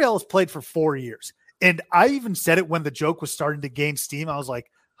 Perry Ellis played for 4 years. And I even said it when the joke was starting to gain steam. I was like,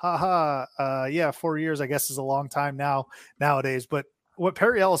 yeah, 4 years, I guess, is a long time nowadays. But what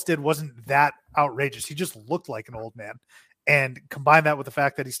Perry Ellis did wasn't that outrageous. He just looked like an old man. And combine that with the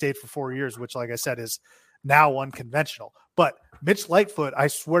fact that he stayed for 4 years, which, like I said, is now unconventional. But Mitch Lightfoot, I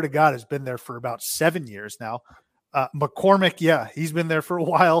swear to God, has been there for about 7 years now. McCormick, yeah, he's been there for a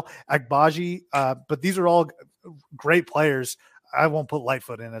while. Agbaji, but these are all great players. I won't put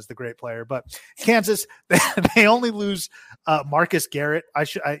Lightfoot in as the great player, but Kansas, they only lose Marcus Garrett.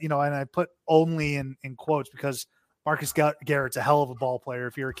 And I put only in quotes because Marcus Garrett's a hell of a ball player.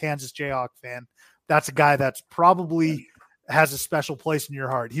 If you're a Kansas Jayhawk fan, that's a guy that's probably has a special place in your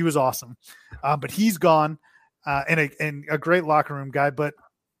heart. He was awesome, but he's gone, and a great locker room guy. But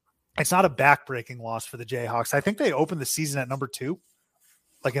it's not a backbreaking loss for the Jayhawks. I think they opened the season at number 2,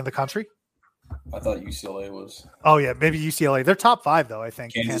 like in the country. I thought UCLA was. Oh, yeah, maybe UCLA. They're top 5, though, I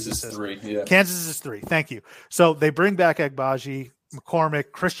think. Kansas is 3, yeah. Kansas is 3. Thank you. So they bring back Agbaji,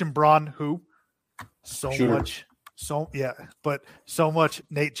 McCormick, Christian Braun, who so much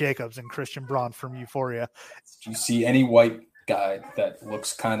Nate Jacobs and Christian Braun from Euphoria. Do you see any white guy that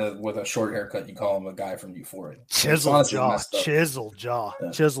looks kind of with a short haircut, you call him a guy from Euphoria? Chiseled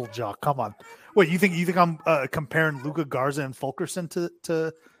jaw. Come on. Wait, you think I'm comparing Luka Garza and Fulkerson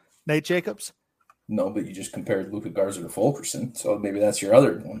to Nate Jacobs? No, but you just compared Luka Garza to Fulkerson, so maybe that's your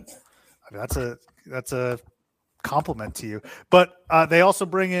other one. That's a compliment to you. But they also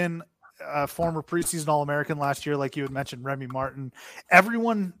bring in former preseason All-American last year, like you had mentioned, Remy Martin.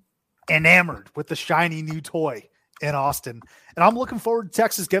 Everyone enamored with the shiny new toy in Austin. And I'm looking forward to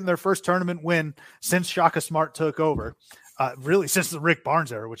Texas getting their first tournament win since Shaka Smart took over, really since the Rick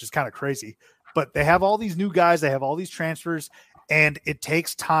Barnes era, which is kind of crazy. But they have all these new guys. They have all these transfers, and it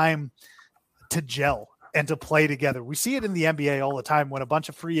takes time to gel and to play together. We see it in the NBA all the time when a bunch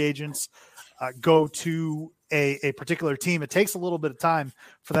of free agents go to a particular team, it takes a little bit of time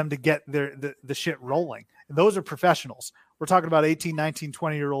for them to get the shit rolling. And those are professionals. We're talking about 18, 19,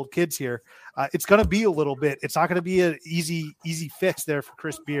 20-year-old kids here. It's going to be a little bit. It's not going to be an easy fix there for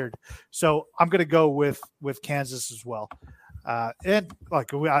Chris Beard. So I'm going to go with Kansas as well. And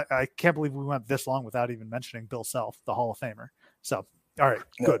like I can't believe we went this long without even mentioning Bill Self, the Hall of Famer. So, all right,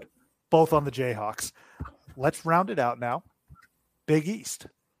 good. Both on the Jayhawks. Let's round it out now. Big East.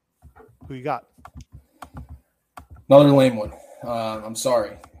 Who you got? Another lame one. I'm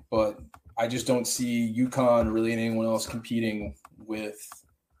sorry, but I just don't see UConn really and anyone else competing with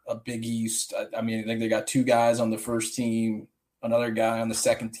a Big East. I mean, I think they got 2 guys on the first team, another guy on the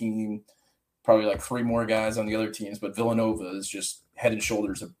second team, probably like 3 more guys on the other teams. But Villanova is just head and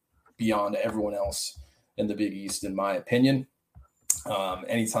shoulders beyond everyone else in the Big East, in my opinion.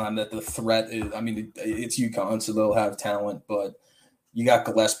 Anytime that the threat is, I mean, it's UConn, so they'll have talent, but you got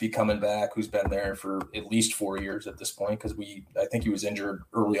Gillespie coming back, who's been there for at least 4 years at this point, because I think he was injured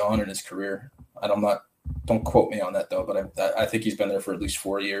early on in his career. Don't quote me on that though, but I think he's been there for at least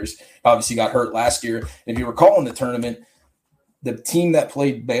 4 years. Obviously got hurt last year. If you recall in the tournament, the team that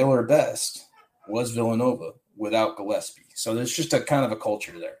played Baylor best was Villanova without Gillespie. So there's just a kind of a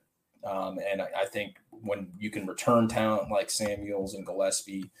culture there. And I think when you can return talent like Samuels and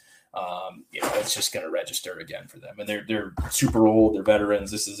Gillespie, it's just going to register again for them. And they're super old. They're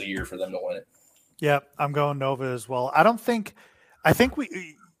veterans. This is a year for them to win it. Yeah, I'm going Nova as well. I think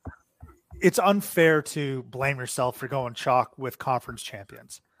it's unfair to blame yourself for going chalk with conference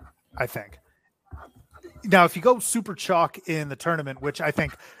champions, I think. Now, if you go super chalk in the tournament, which I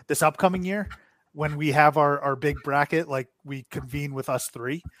think this upcoming year, when we have our big bracket, like we convene with us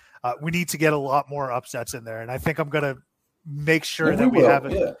 3, we need to get a lot more upsets in there. And I think I'm going to make sure that we have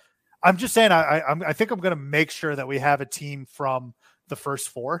it. Yeah. I'm just saying, I think I'm going to make sure that we have a team from the first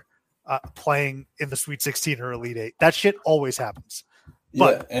 4 playing in the Sweet 16 or Elite 8. That shit always happens.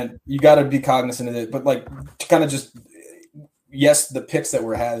 But, yeah, and you got to be cognizant of it. But like, to kind of just, yes, the picks that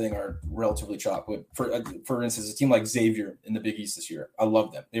we're having are relatively chalk. But for instance, a team like Xavier in the Big East this year, I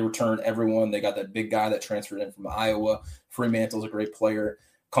love them. They returned everyone. They got that big guy that transferred in from Iowa. Fremantle's a great player.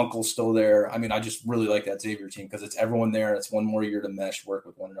 Kunkel's still there. I mean, I just really like that Xavier team because it's everyone there. It's one more year to mesh, work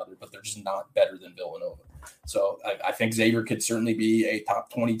with one another, but they're just not better than Villanova. So I think Xavier could certainly be a top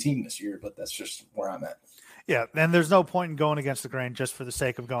 20 team this year, but that's just where I'm at. Yeah, and there's no point in going against the grain just for the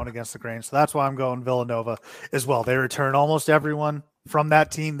sake of going against the grain. So that's why I'm going Villanova as well. They return almost everyone from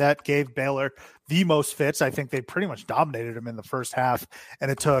that team that gave Baylor the most fits. I think they pretty much dominated them in the first half,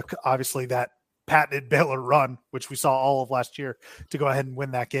 and it took, obviously, that patented Baylor run, which we saw all of last year, to go ahead and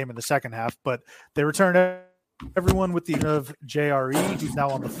win that game in the second half. But they returned everyone with the of JRE, who's now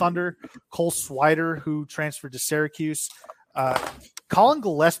on the Thunder, Cole Swider, who transferred to Syracuse, Colin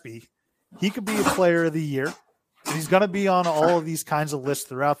Gillespie. He could be a player of the year, and he's going to be on all of these kinds of lists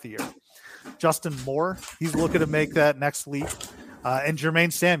throughout the year. Justin Moore, he's looking to make that next leap. And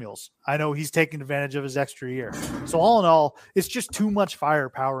Jermaine Samuels, I know he's taking advantage of his extra year. So all in all, it's just too much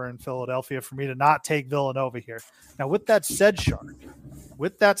firepower in Philadelphia for me to not take Villanova here. Now, with that said, Shark,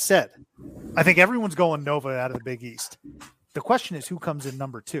 I think everyone's going Nova out of the Big East. The question is who comes in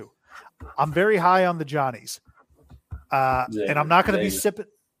number 2. I'm very high on the Johnnies. And I'm not going to be sipping.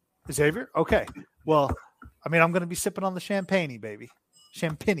 Xavier? Okay. Well, I mean, I'm going to be sipping on the champagne, baby.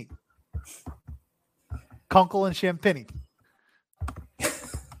 Champagne. Kunkel and Champagne.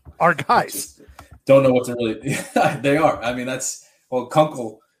 Our guys. Don't know what to really – they are. I mean,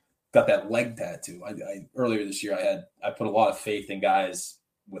 Kunkel got that leg tattoo. I earlier this year, I put a lot of faith in guys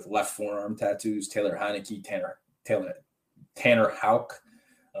with left forearm tattoos, Taylor Heineke, Tanner Houck,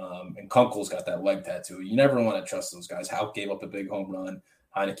 and Kunkel's got that leg tattoo. You never want to trust those guys. Houck gave up a big home run.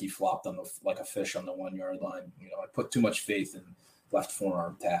 Heineke flopped like a fish on the 1-yard line. You know, I put too much faith in left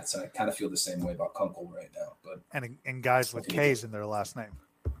forearm tats, and I kind of feel the same way about Kunkel right now. But and guys with K's in their last name,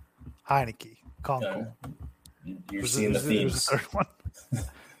 Heineke, Kunkel. You're seeing the themes. The third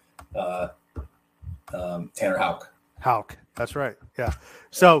one. Tanner Houck. Houck, that's right. Yeah.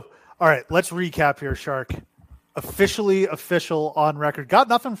 So, all right, let's recap here, Shark. Official on record. Got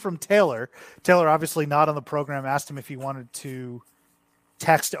nothing from Taylor. Taylor, obviously not on the program. Asked him if he wanted to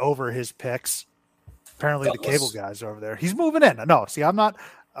text over his picks. Apparently the cable guys are over there. He's moving in. No, see, I'm not.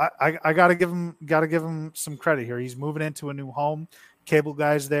 I gotta give him some credit here. He's moving into a new home. Cable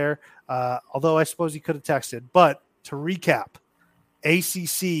guys there. Although I suppose he could have texted. But to recap,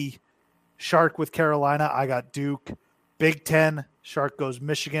 ACC Shark with Carolina. I got Duke. Big Ten Shark goes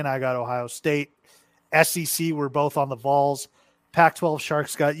Michigan. I got Ohio State. SEC we're both on the Vols. Pac-12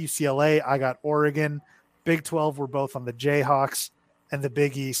 Sharks got UCLA. I got Oregon. Big 12 we're both on the Jayhawks. And the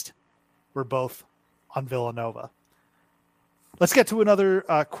Big East, we're both on Villanova. Let's get to another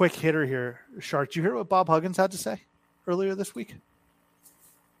quick hitter here. Shark, did you hear what Bob Huggins had to say earlier this week?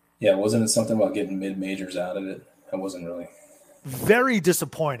 Yeah, wasn't it something about getting mid-majors out of it? It wasn't really. Very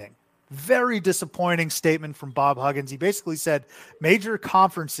disappointing statement from Bob Huggins. He basically said major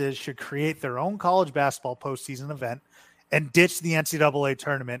conferences should create their own college basketball postseason event and ditch the NCAA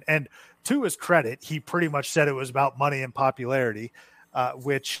tournament. And to his credit, he pretty much said it was about money and popularity,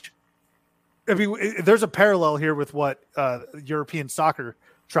 which, I mean, there's a parallel here with what European soccer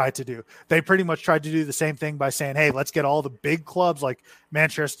tried to do. They pretty much tried to do the same thing by saying, hey, let's get all the big clubs like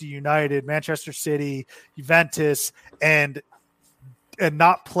Manchester United, Manchester City, Juventus, and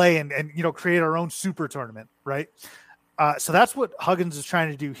not play and create our own super tournament, right? So that's what Huggins is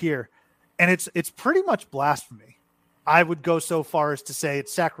trying to do here. And it's pretty much blasphemy. I would go so far as to say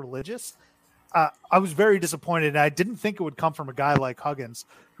it's sacrilegious. I was very disappointed, and I didn't think it would come from a guy like Huggins,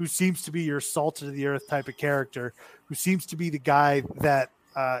 who seems to be your salt of the earth type of character, who seems to be the guy that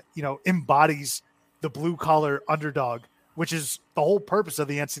embodies the blue collar underdog, which is the whole purpose of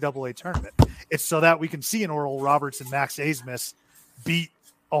the NCAA tournament. It's so that we can see an Oral Roberts and Max Abmas beat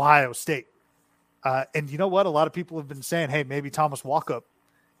Ohio State. And you know what? A lot of people have been saying, hey, maybe Thomas Walkup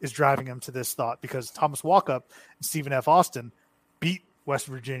is driving him to this thought, because Thomas Walkup and Stephen F. Austin beat West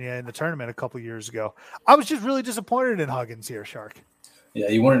Virginia in the tournament a couple years ago. I was just really disappointed in Huggins here, Shark. Yeah,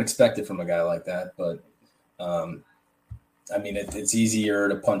 you wouldn't expect it from a guy like that, but I mean, it's easier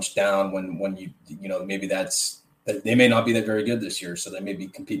to punch down when maybe they may not be that very good this year, so they may be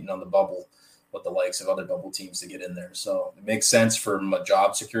competing on the bubble with the likes of other bubble teams to get in there. So it makes sense from a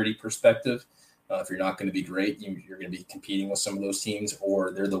job security perspective. If you're not going to be great, you're going to be competing with some of those teams,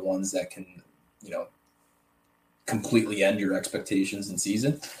 or they're the ones that can, completely end your expectations in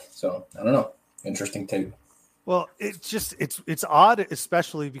season. So I don't know. Interesting take. Well, it's odd,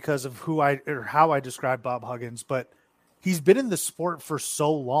 especially because of how I describe Bob Huggins, but he's been in the sport for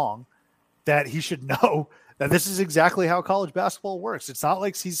so long that he should know that this is exactly how college basketball works. It's not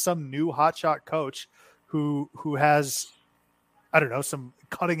like he's some new hotshot coach who has, I don't know, some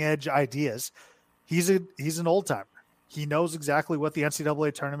cutting edge ideas. He's an old timer. He knows exactly what the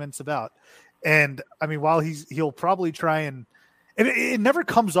NCAA tournament's about. And I mean, while he'll probably try and it never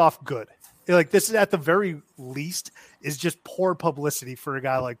comes off good. Like, this is, at the very least, is just poor publicity for a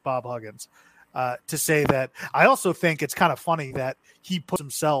guy like Bob Huggins to say that. I also think it's kind of funny that he puts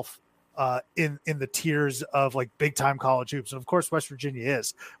himself in the tiers of like big time college hoops. And of course, West Virginia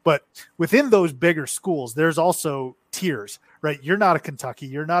is, but within those bigger schools, there's also tiers, right? You're not a Kentucky,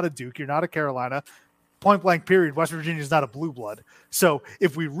 you're not a Duke, you're not a Carolina. Point blank period. West Virginia is not a blue blood. So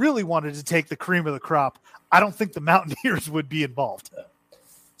if we really wanted to take the cream of the crop, I don't think the Mountaineers would be involved.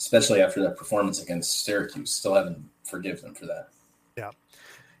 Especially after that performance against Syracuse. Still haven't forgiven them for that.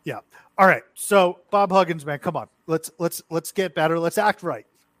 Yeah. All right. So Bob Huggins, man, come on. Let's get better. Let's act right.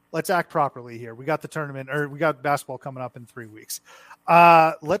 Let's act properly here. We got the tournament, or we got basketball coming up in 3 weeks.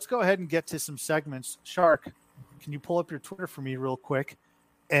 Let's go ahead and get to some segments. Shark, can you pull up your Twitter for me real quick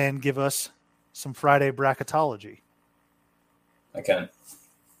and give us some Friday bracketology? I can.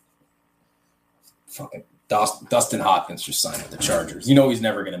 Fucking Dustin Hopkins just signed with the Chargers. He's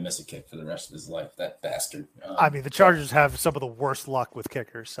never going to miss a kick for the rest of his life, that bastard. I mean, the Chargers have some of the worst luck with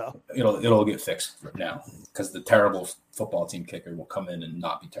kickers, so it'll get fixed now, because the terrible football team kicker will come in and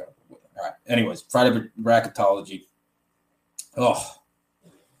not be terrible. All right. Anyways, Friday bracketology. Oh,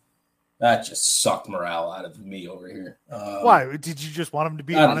 that just sucked morale out of me over here. Why? Did you just want him to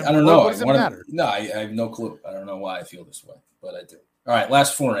be on him? I don't know. What does it matter? I have no clue. I don't know why I feel this way, but I do. All right,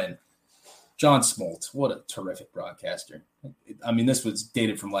 last four in. John Smoltz, what a terrific broadcaster. I mean, this was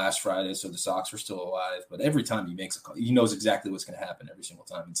dated from last Friday, so the Sox were still alive. But every time he makes a call, he knows exactly what's going to happen every single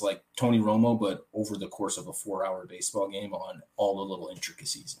time. It's like Tony Romo, but over the course of a 4-hour baseball game on all the little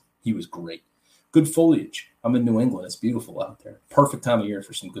intricacies. He was great. Good foliage. I'm in New England. It's beautiful out there. Perfect time of year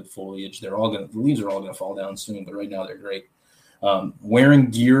for some good foliage. The leaves are all going to fall down soon, but right now they're great. Wearing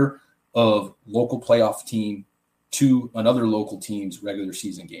gear of local playoff team to another local team's regular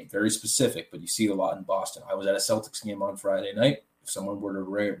season game. Very specific, but you see it a lot in Boston. I was at a Celtics game on Friday night. If someone were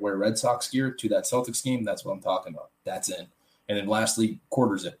to wear Red Sox gear to that Celtics game, that's what I'm talking about. That's in. And then lastly,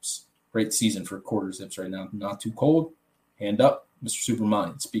 quarter zips. Great season for quarter zips right now. Not too cold. Hand up, Mr.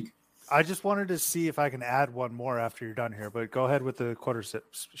 Superman. Speak. I just wanted to see if I can add one more after you're done here, but go ahead with the quarter zip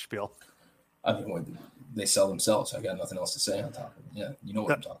spiel. I mean, they sell themselves. I got nothing else to say on top of it. Yeah, you know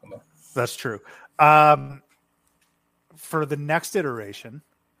what I'm talking about. That's true. For the next iteration,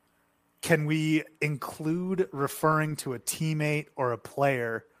 can we include referring to a teammate or a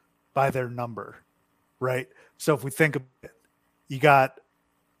player by their number, right? So if we think of it, you got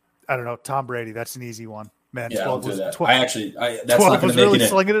I don't know. Tom Brady. That's an easy one, man. Yeah, 12 I'll do that. 12, That's not going to make really it in.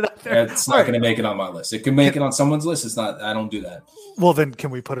 Slinging it out there. It's not going to make it on my list. It can make it on someone's list. It's not. I don't do that. Well, then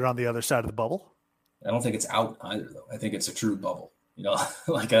can we put it on the other side of the bubble? I don't think it's out either, though. I think it's a true bubble. You know,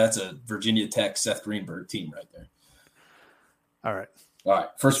 like that's a Virginia Tech, Seth Greenberg team right there. All right.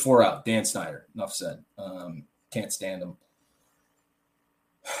 First 4 out. Dan Snyder. Enough said. Can't stand him.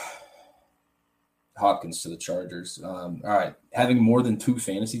 Hopkins to the Chargers. All right. Having more than 2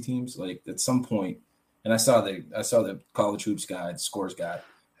 fantasy teams, like at some point, and I saw the college hoops guide, scores guide.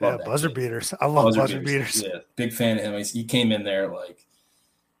 Yeah, buzzer beaters. I love buzzer beaters. Yeah, big fan of him. He came in there like,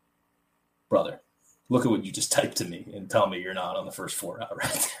 brother, look at what you just typed to me and tell me you're not on the first 4 out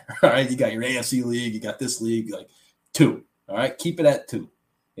right there. All right. You got your AFC league. You got this league, like 2. All right. Keep it at 2.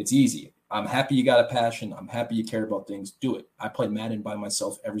 It's easy. I'm happy you got a passion. I'm happy you care about things. Do it. I play Madden by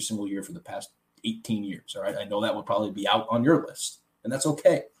myself every single year for the past 18 years. All right. I know that would probably be out on your list, and that's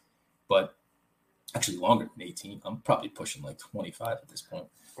okay. But actually longer than 18. I'm probably pushing like 25 at this point.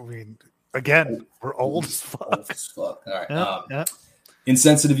 I mean, again, we're old as fuck. Old as fuck. All right. Yeah.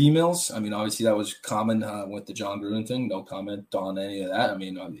 Insensitive emails. I mean, obviously that was common with the John Gruden thing. No comment on any of that. I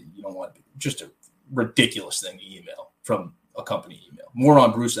mean, you don't want to be just a ridiculous thing to email from a company email. More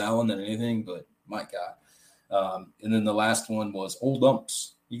on Bruce Allen than anything, but my God. And then the last one was old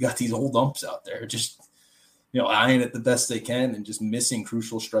umps. You got these old umps out there just, eyeing it the best they can and just missing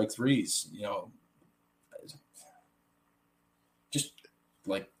crucial strike threes. Just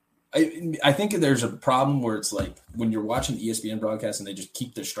like I think there's a problem where it's like when you're watching the ESPN broadcast and they just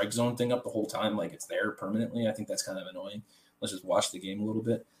keep their strike zone thing up the whole time, like it's there permanently. I think that's kind of annoying. Let's just watch the game a little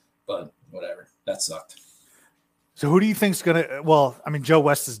bit, but whatever. That sucked. So who do you think's going to – well, I mean, Joe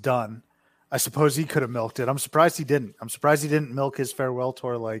West is done. I suppose he could have milked it. I'm surprised he didn't. I'm surprised he didn't milk his farewell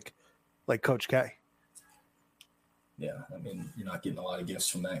tour like Coach K. Yeah, I mean, you're not getting a lot of gifts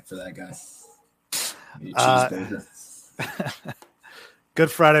for that guy. Cheeseburger. Good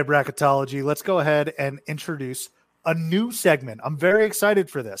Friday bracketology. Let's go ahead and introduce a new segment. I'm very excited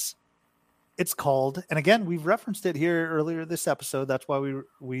for this. It's called, and again, we've referenced it here earlier this episode. That's why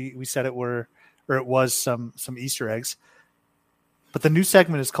we said it was some Easter eggs. But the new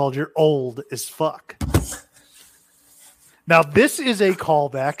segment is called You're Old as Fuck. Now, this is a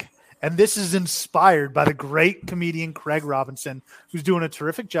callback, and this is inspired by the great comedian Craig Robinson, who's doing a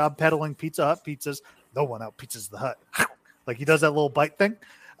terrific job peddling Pizza Hut pizzas. No one out pizzas the Hut. Like he does that little bite thing.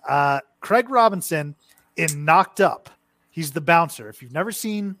 Craig Robinson in Knocked Up. He's the bouncer. If you've never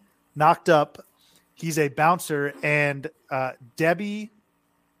seen Knocked Up, he's a bouncer, and Debbie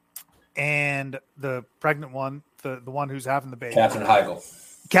and the pregnant one, the one who's having the baby, Katherine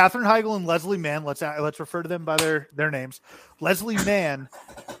Heigl and Leslie Mann. Let's refer to them by their names. Leslie Mann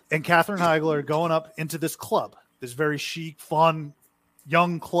and Katherine Heigl are going up into this club, this very chic, fun,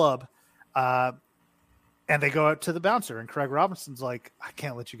 young club, and they go out to the bouncer. And Craig Robinson's like, "I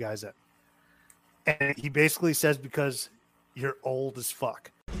can't let you guys in," and he basically says, "Because you're old as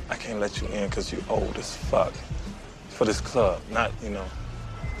fuck. I can't let you in because you're old as fuck. For this club, not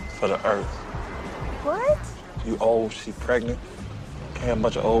for the earth." What? You old, she pregnant. Can't have a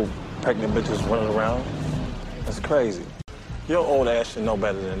bunch of old pregnant bitches running around. That's crazy. Your old ass should know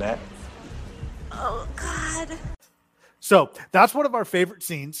better than that. Oh, God. So that's one of our favorite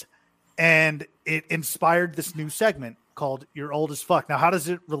scenes, and it inspired this new segment called You're Old as Fuck. Now, how does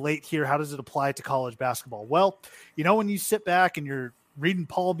it relate here? How does it apply to college basketball? Well, when you sit back and you're reading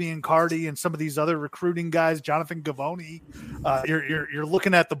Paul Biancardi and some of these other recruiting guys, Jonathan Gavoni, you're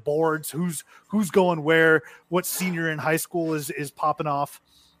looking at the boards, who's going where, what senior in high school is popping off.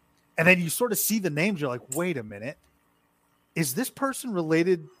 And then you sort of see the names. You're like, wait a minute. Is this person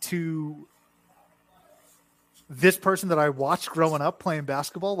related to this person that I watched growing up playing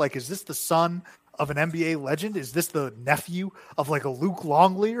basketball? Like, is this the son of an NBA legend? Is this the nephew of like a Luke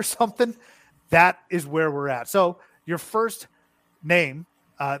Longley or something? That is where we're at. So your first name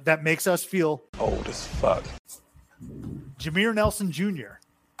that makes us feel old as fuck. Jameer Nelson Jr.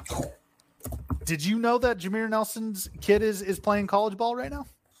 Did you know that Jameer Nelson's kid is playing college ball right now?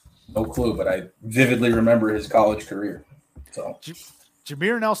 No clue, but I vividly remember his college career. So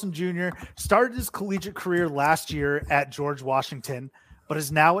Jameer Nelson Jr. started his collegiate career last year at George Washington, but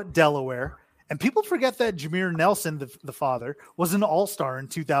is now at Delaware. And people forget that Jameer Nelson, the father, was an all-star in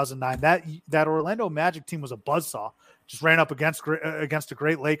 2009. That Orlando Magic team was a buzzsaw. Just ran up against a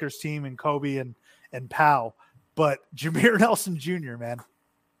great Lakers team and Kobe and Powell. But Jameer Nelson Jr., man,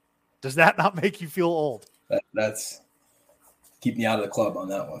 does that not make you feel old? That's keep me out of the club on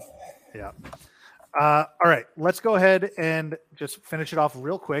that one. Yeah. All right, let's go ahead and just finish it off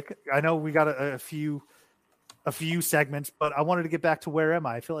real quick. I know we got a few a few segments, but I wanted to get back to Where Am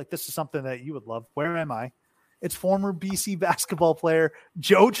I? I feel like this is something that you would love. Where am I? It's former BC basketball player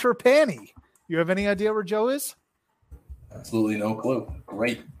Joe Trapani. You have any idea where Joe is? Absolutely no clue.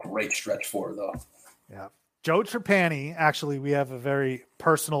 Great stretch for though. Yeah. Joe Trapani, actually, we have a very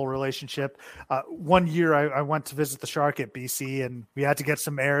personal relationship. One year I went to visit the Shark at BC, and we had to get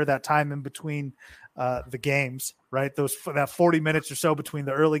some air that time in between the games, right? That 40 minutes or so between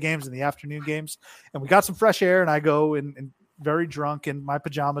the early games and the afternoon games. And we got some fresh air, and I go and very drunk in my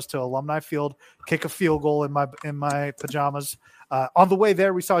pajamas to Alumni Field, kick a field goal in my pajamas. On the way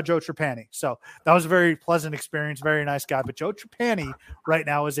there, we saw Joe Trapani. So that was a very pleasant experience, very nice guy. But Joe Trapani right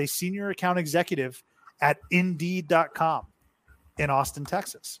now is a senior account executive at Indeed.com in Austin,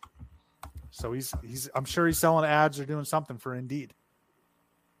 Texas. So I'm sure he's selling ads or doing something for Indeed.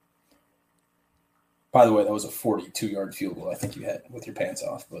 By the way, that was a 42-yard field goal I think you had with your pants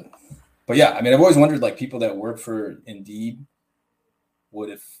off. But yeah, I mean, I've always wondered, like, people that work for Indeed, what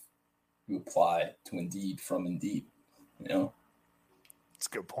if you apply to Indeed from Indeed, you know? That's a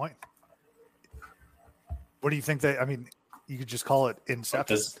good point. What do you think you could just call it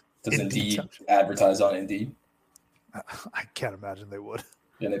Inception. Does Indeed advertise on Indeed? I can't imagine they would.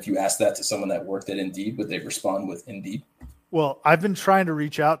 And if you ask that to someone that worked at Indeed, would they respond with Indeed? Well, I've been trying to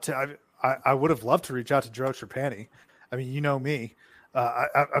reach out to I would have loved to reach out to Joe Trapani. I mean, you know me.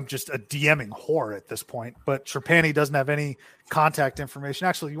 I'm just a DMing whore at this point, but Trapani doesn't have any contact information.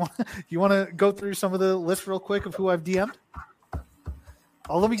 Actually, you want to go through some of the list real quick of who I've DM'd?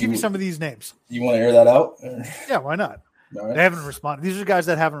 Let me give you some of these names. You want to air that out? Yeah, why not? Right. They haven't responded. These are guys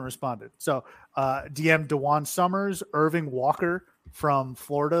that haven't responded. So DM DeJuan Summers, Irving Walker from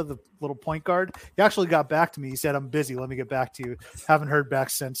Florida, the little point guard. He actually got back to me. He said, I'm busy. Let me get back to you. Haven't heard back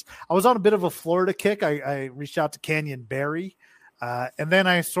since. I was on a bit of a Florida kick. I reached out to Canyon Barry. And then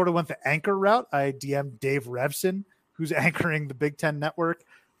I sort of went the anchor route. I DM'd Dave Revson, who's anchoring the Big Ten Network.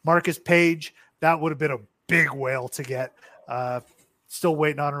 Marcus Page. That would have been a big whale to get. Still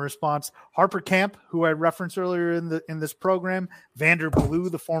waiting on a response. Harper Camp, who I referenced earlier in this program. Vander Blue,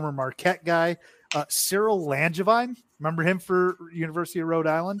 the former Marquette guy. Cyril Langevin, remember him for University of Rhode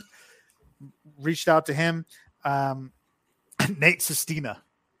Island? Reached out to him. Nate Sestina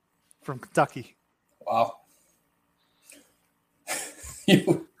from Kentucky. Wow.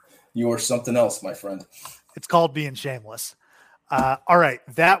 You are something else, my friend. It's called being shameless. All right.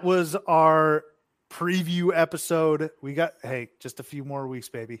 That was our preview episode. We got, just a few more weeks,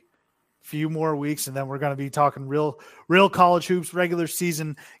 baby. Few more weeks, and then we're going to be talking real college hoops, regular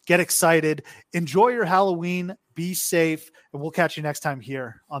season. Get excited. Enjoy your Halloween. Be safe, and we'll catch you next time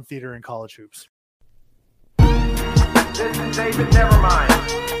here on Theater and College Hoops. This is David Nevermind,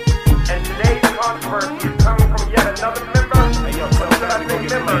 and today's controversy is coming from yet another member of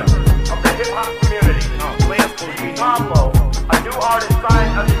the hip-hop community. Pablo, a new artist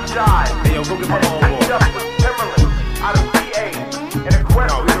signed under Jive. Hey, yo, go get my homeboy. Up with Timberland out of PA in a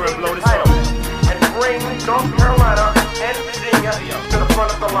quest to the title and bring North Carolina and Virginia to the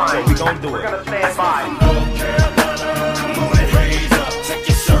front of the line. We gonna do it. We're gonna stand by. North Carolina, come on and raise up, take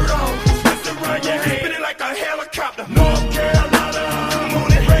your shirt off, twist it around your head, spin it like a helicopter. North Carolina, come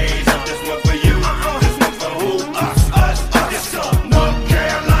on and raise up, this one for you, this one for who? Us. Yes, sir. North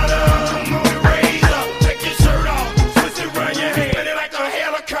Carolina, come on and raise up, take your shirt off, twist it around your head, spin it like a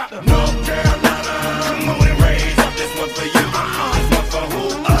helicopter. North Carolina, come on and raise up, this one for you, this one for who?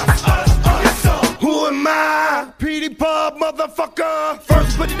 Us. Yes, sir. Who am I? Petey Pub, motherfucker.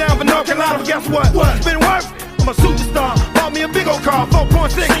 First put it down for North Carolina, but guess what? It's been worse. I'm a superstar. Bought me a big old car,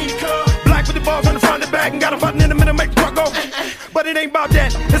 4.6. Black with the balls on the front and back, and got a button in the middle, make the truck go. But it ain't about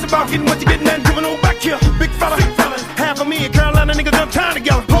that. It's about getting what you getting and giving on back here. Big fella, half of me and Carolina niggas done time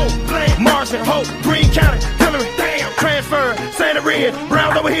together. Hope, Marshall, Hope, Greene County, Hillary, damn, transfer, Santa Red,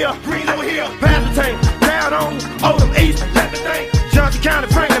 Browns over here, Green over here, pass the tank, down on Oldham East, Johnson County,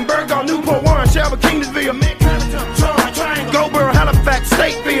 Franklin, Burgall, Newport, Warren, Shelby, Kingsville, Goldboro, Halifax,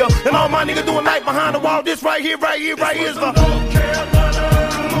 Stateville, and all my niggas doing life behind the wall. This right here is for North Carolina.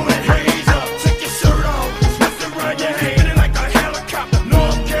 Come on and raise up, take your shirt off, twist it around your head, spin it like a helicopter.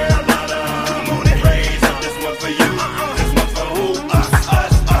 North Carolina, come on and raise up, this one for you, this one for who? Us.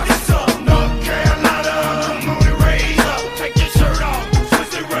 Yes, sir. North Carolina, come on and raise up, take your shirt off,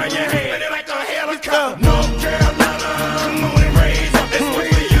 twist it around your head, spin it like a helicopter. North Carolina, come on and raise up, this one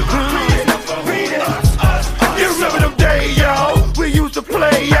for you, this one for who? Us. You remember them days, y'all? We used to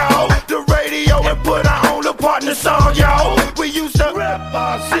play, y'all, the radio and put our own little partner song, y'all. We used to rap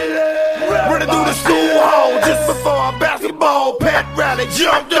our city, running through the school hall just before our basketball pet rally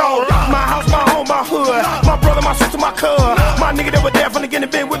jumped on. My house, my home, my hood, my brother, my sister, my cousin, my nigga that was there from the beginning,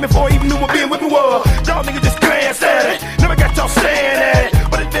 been with me before he even knew what being with me was. Y'all niggas just claim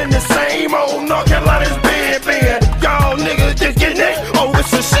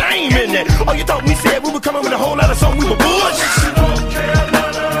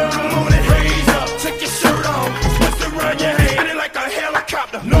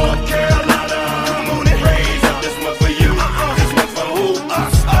North Carolina, come on and raise up. This one for you. This one for who?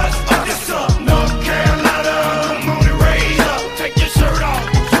 Us. Yes, sir. North Carolina, come on and raise up. Take your shirt off,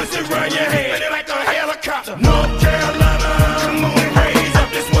 twist it around your head, spin it like a helicopter. North Carolina, come on and raise up.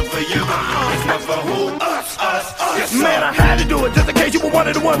 This one for you. This one for who? Us. Yes, sir. Man, I had to do it just in case you were one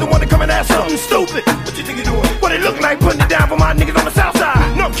of the ones that want to come and ask something stupid. What you think you doing? What it look like putting it down for my niggas on the south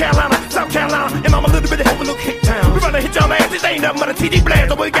side. North Carolina, South Carolina, and I'm a little bit of overlook Hick Town. We gonna hit y'all asses, ain't nothing but a TD blast.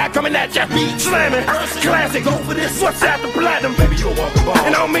 So we got coming at ya, slamming, classic. Go for this, what's that, the platinum? Baby, you a walking ball.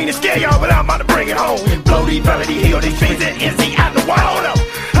 And I don't mean to scare y'all, but I'm about to bring it home. Blow these melody, heal these things, and NC out the wild up.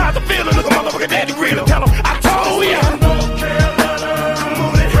 How's the feeling? Look a motherfucker daddy grill and tell him I told ya.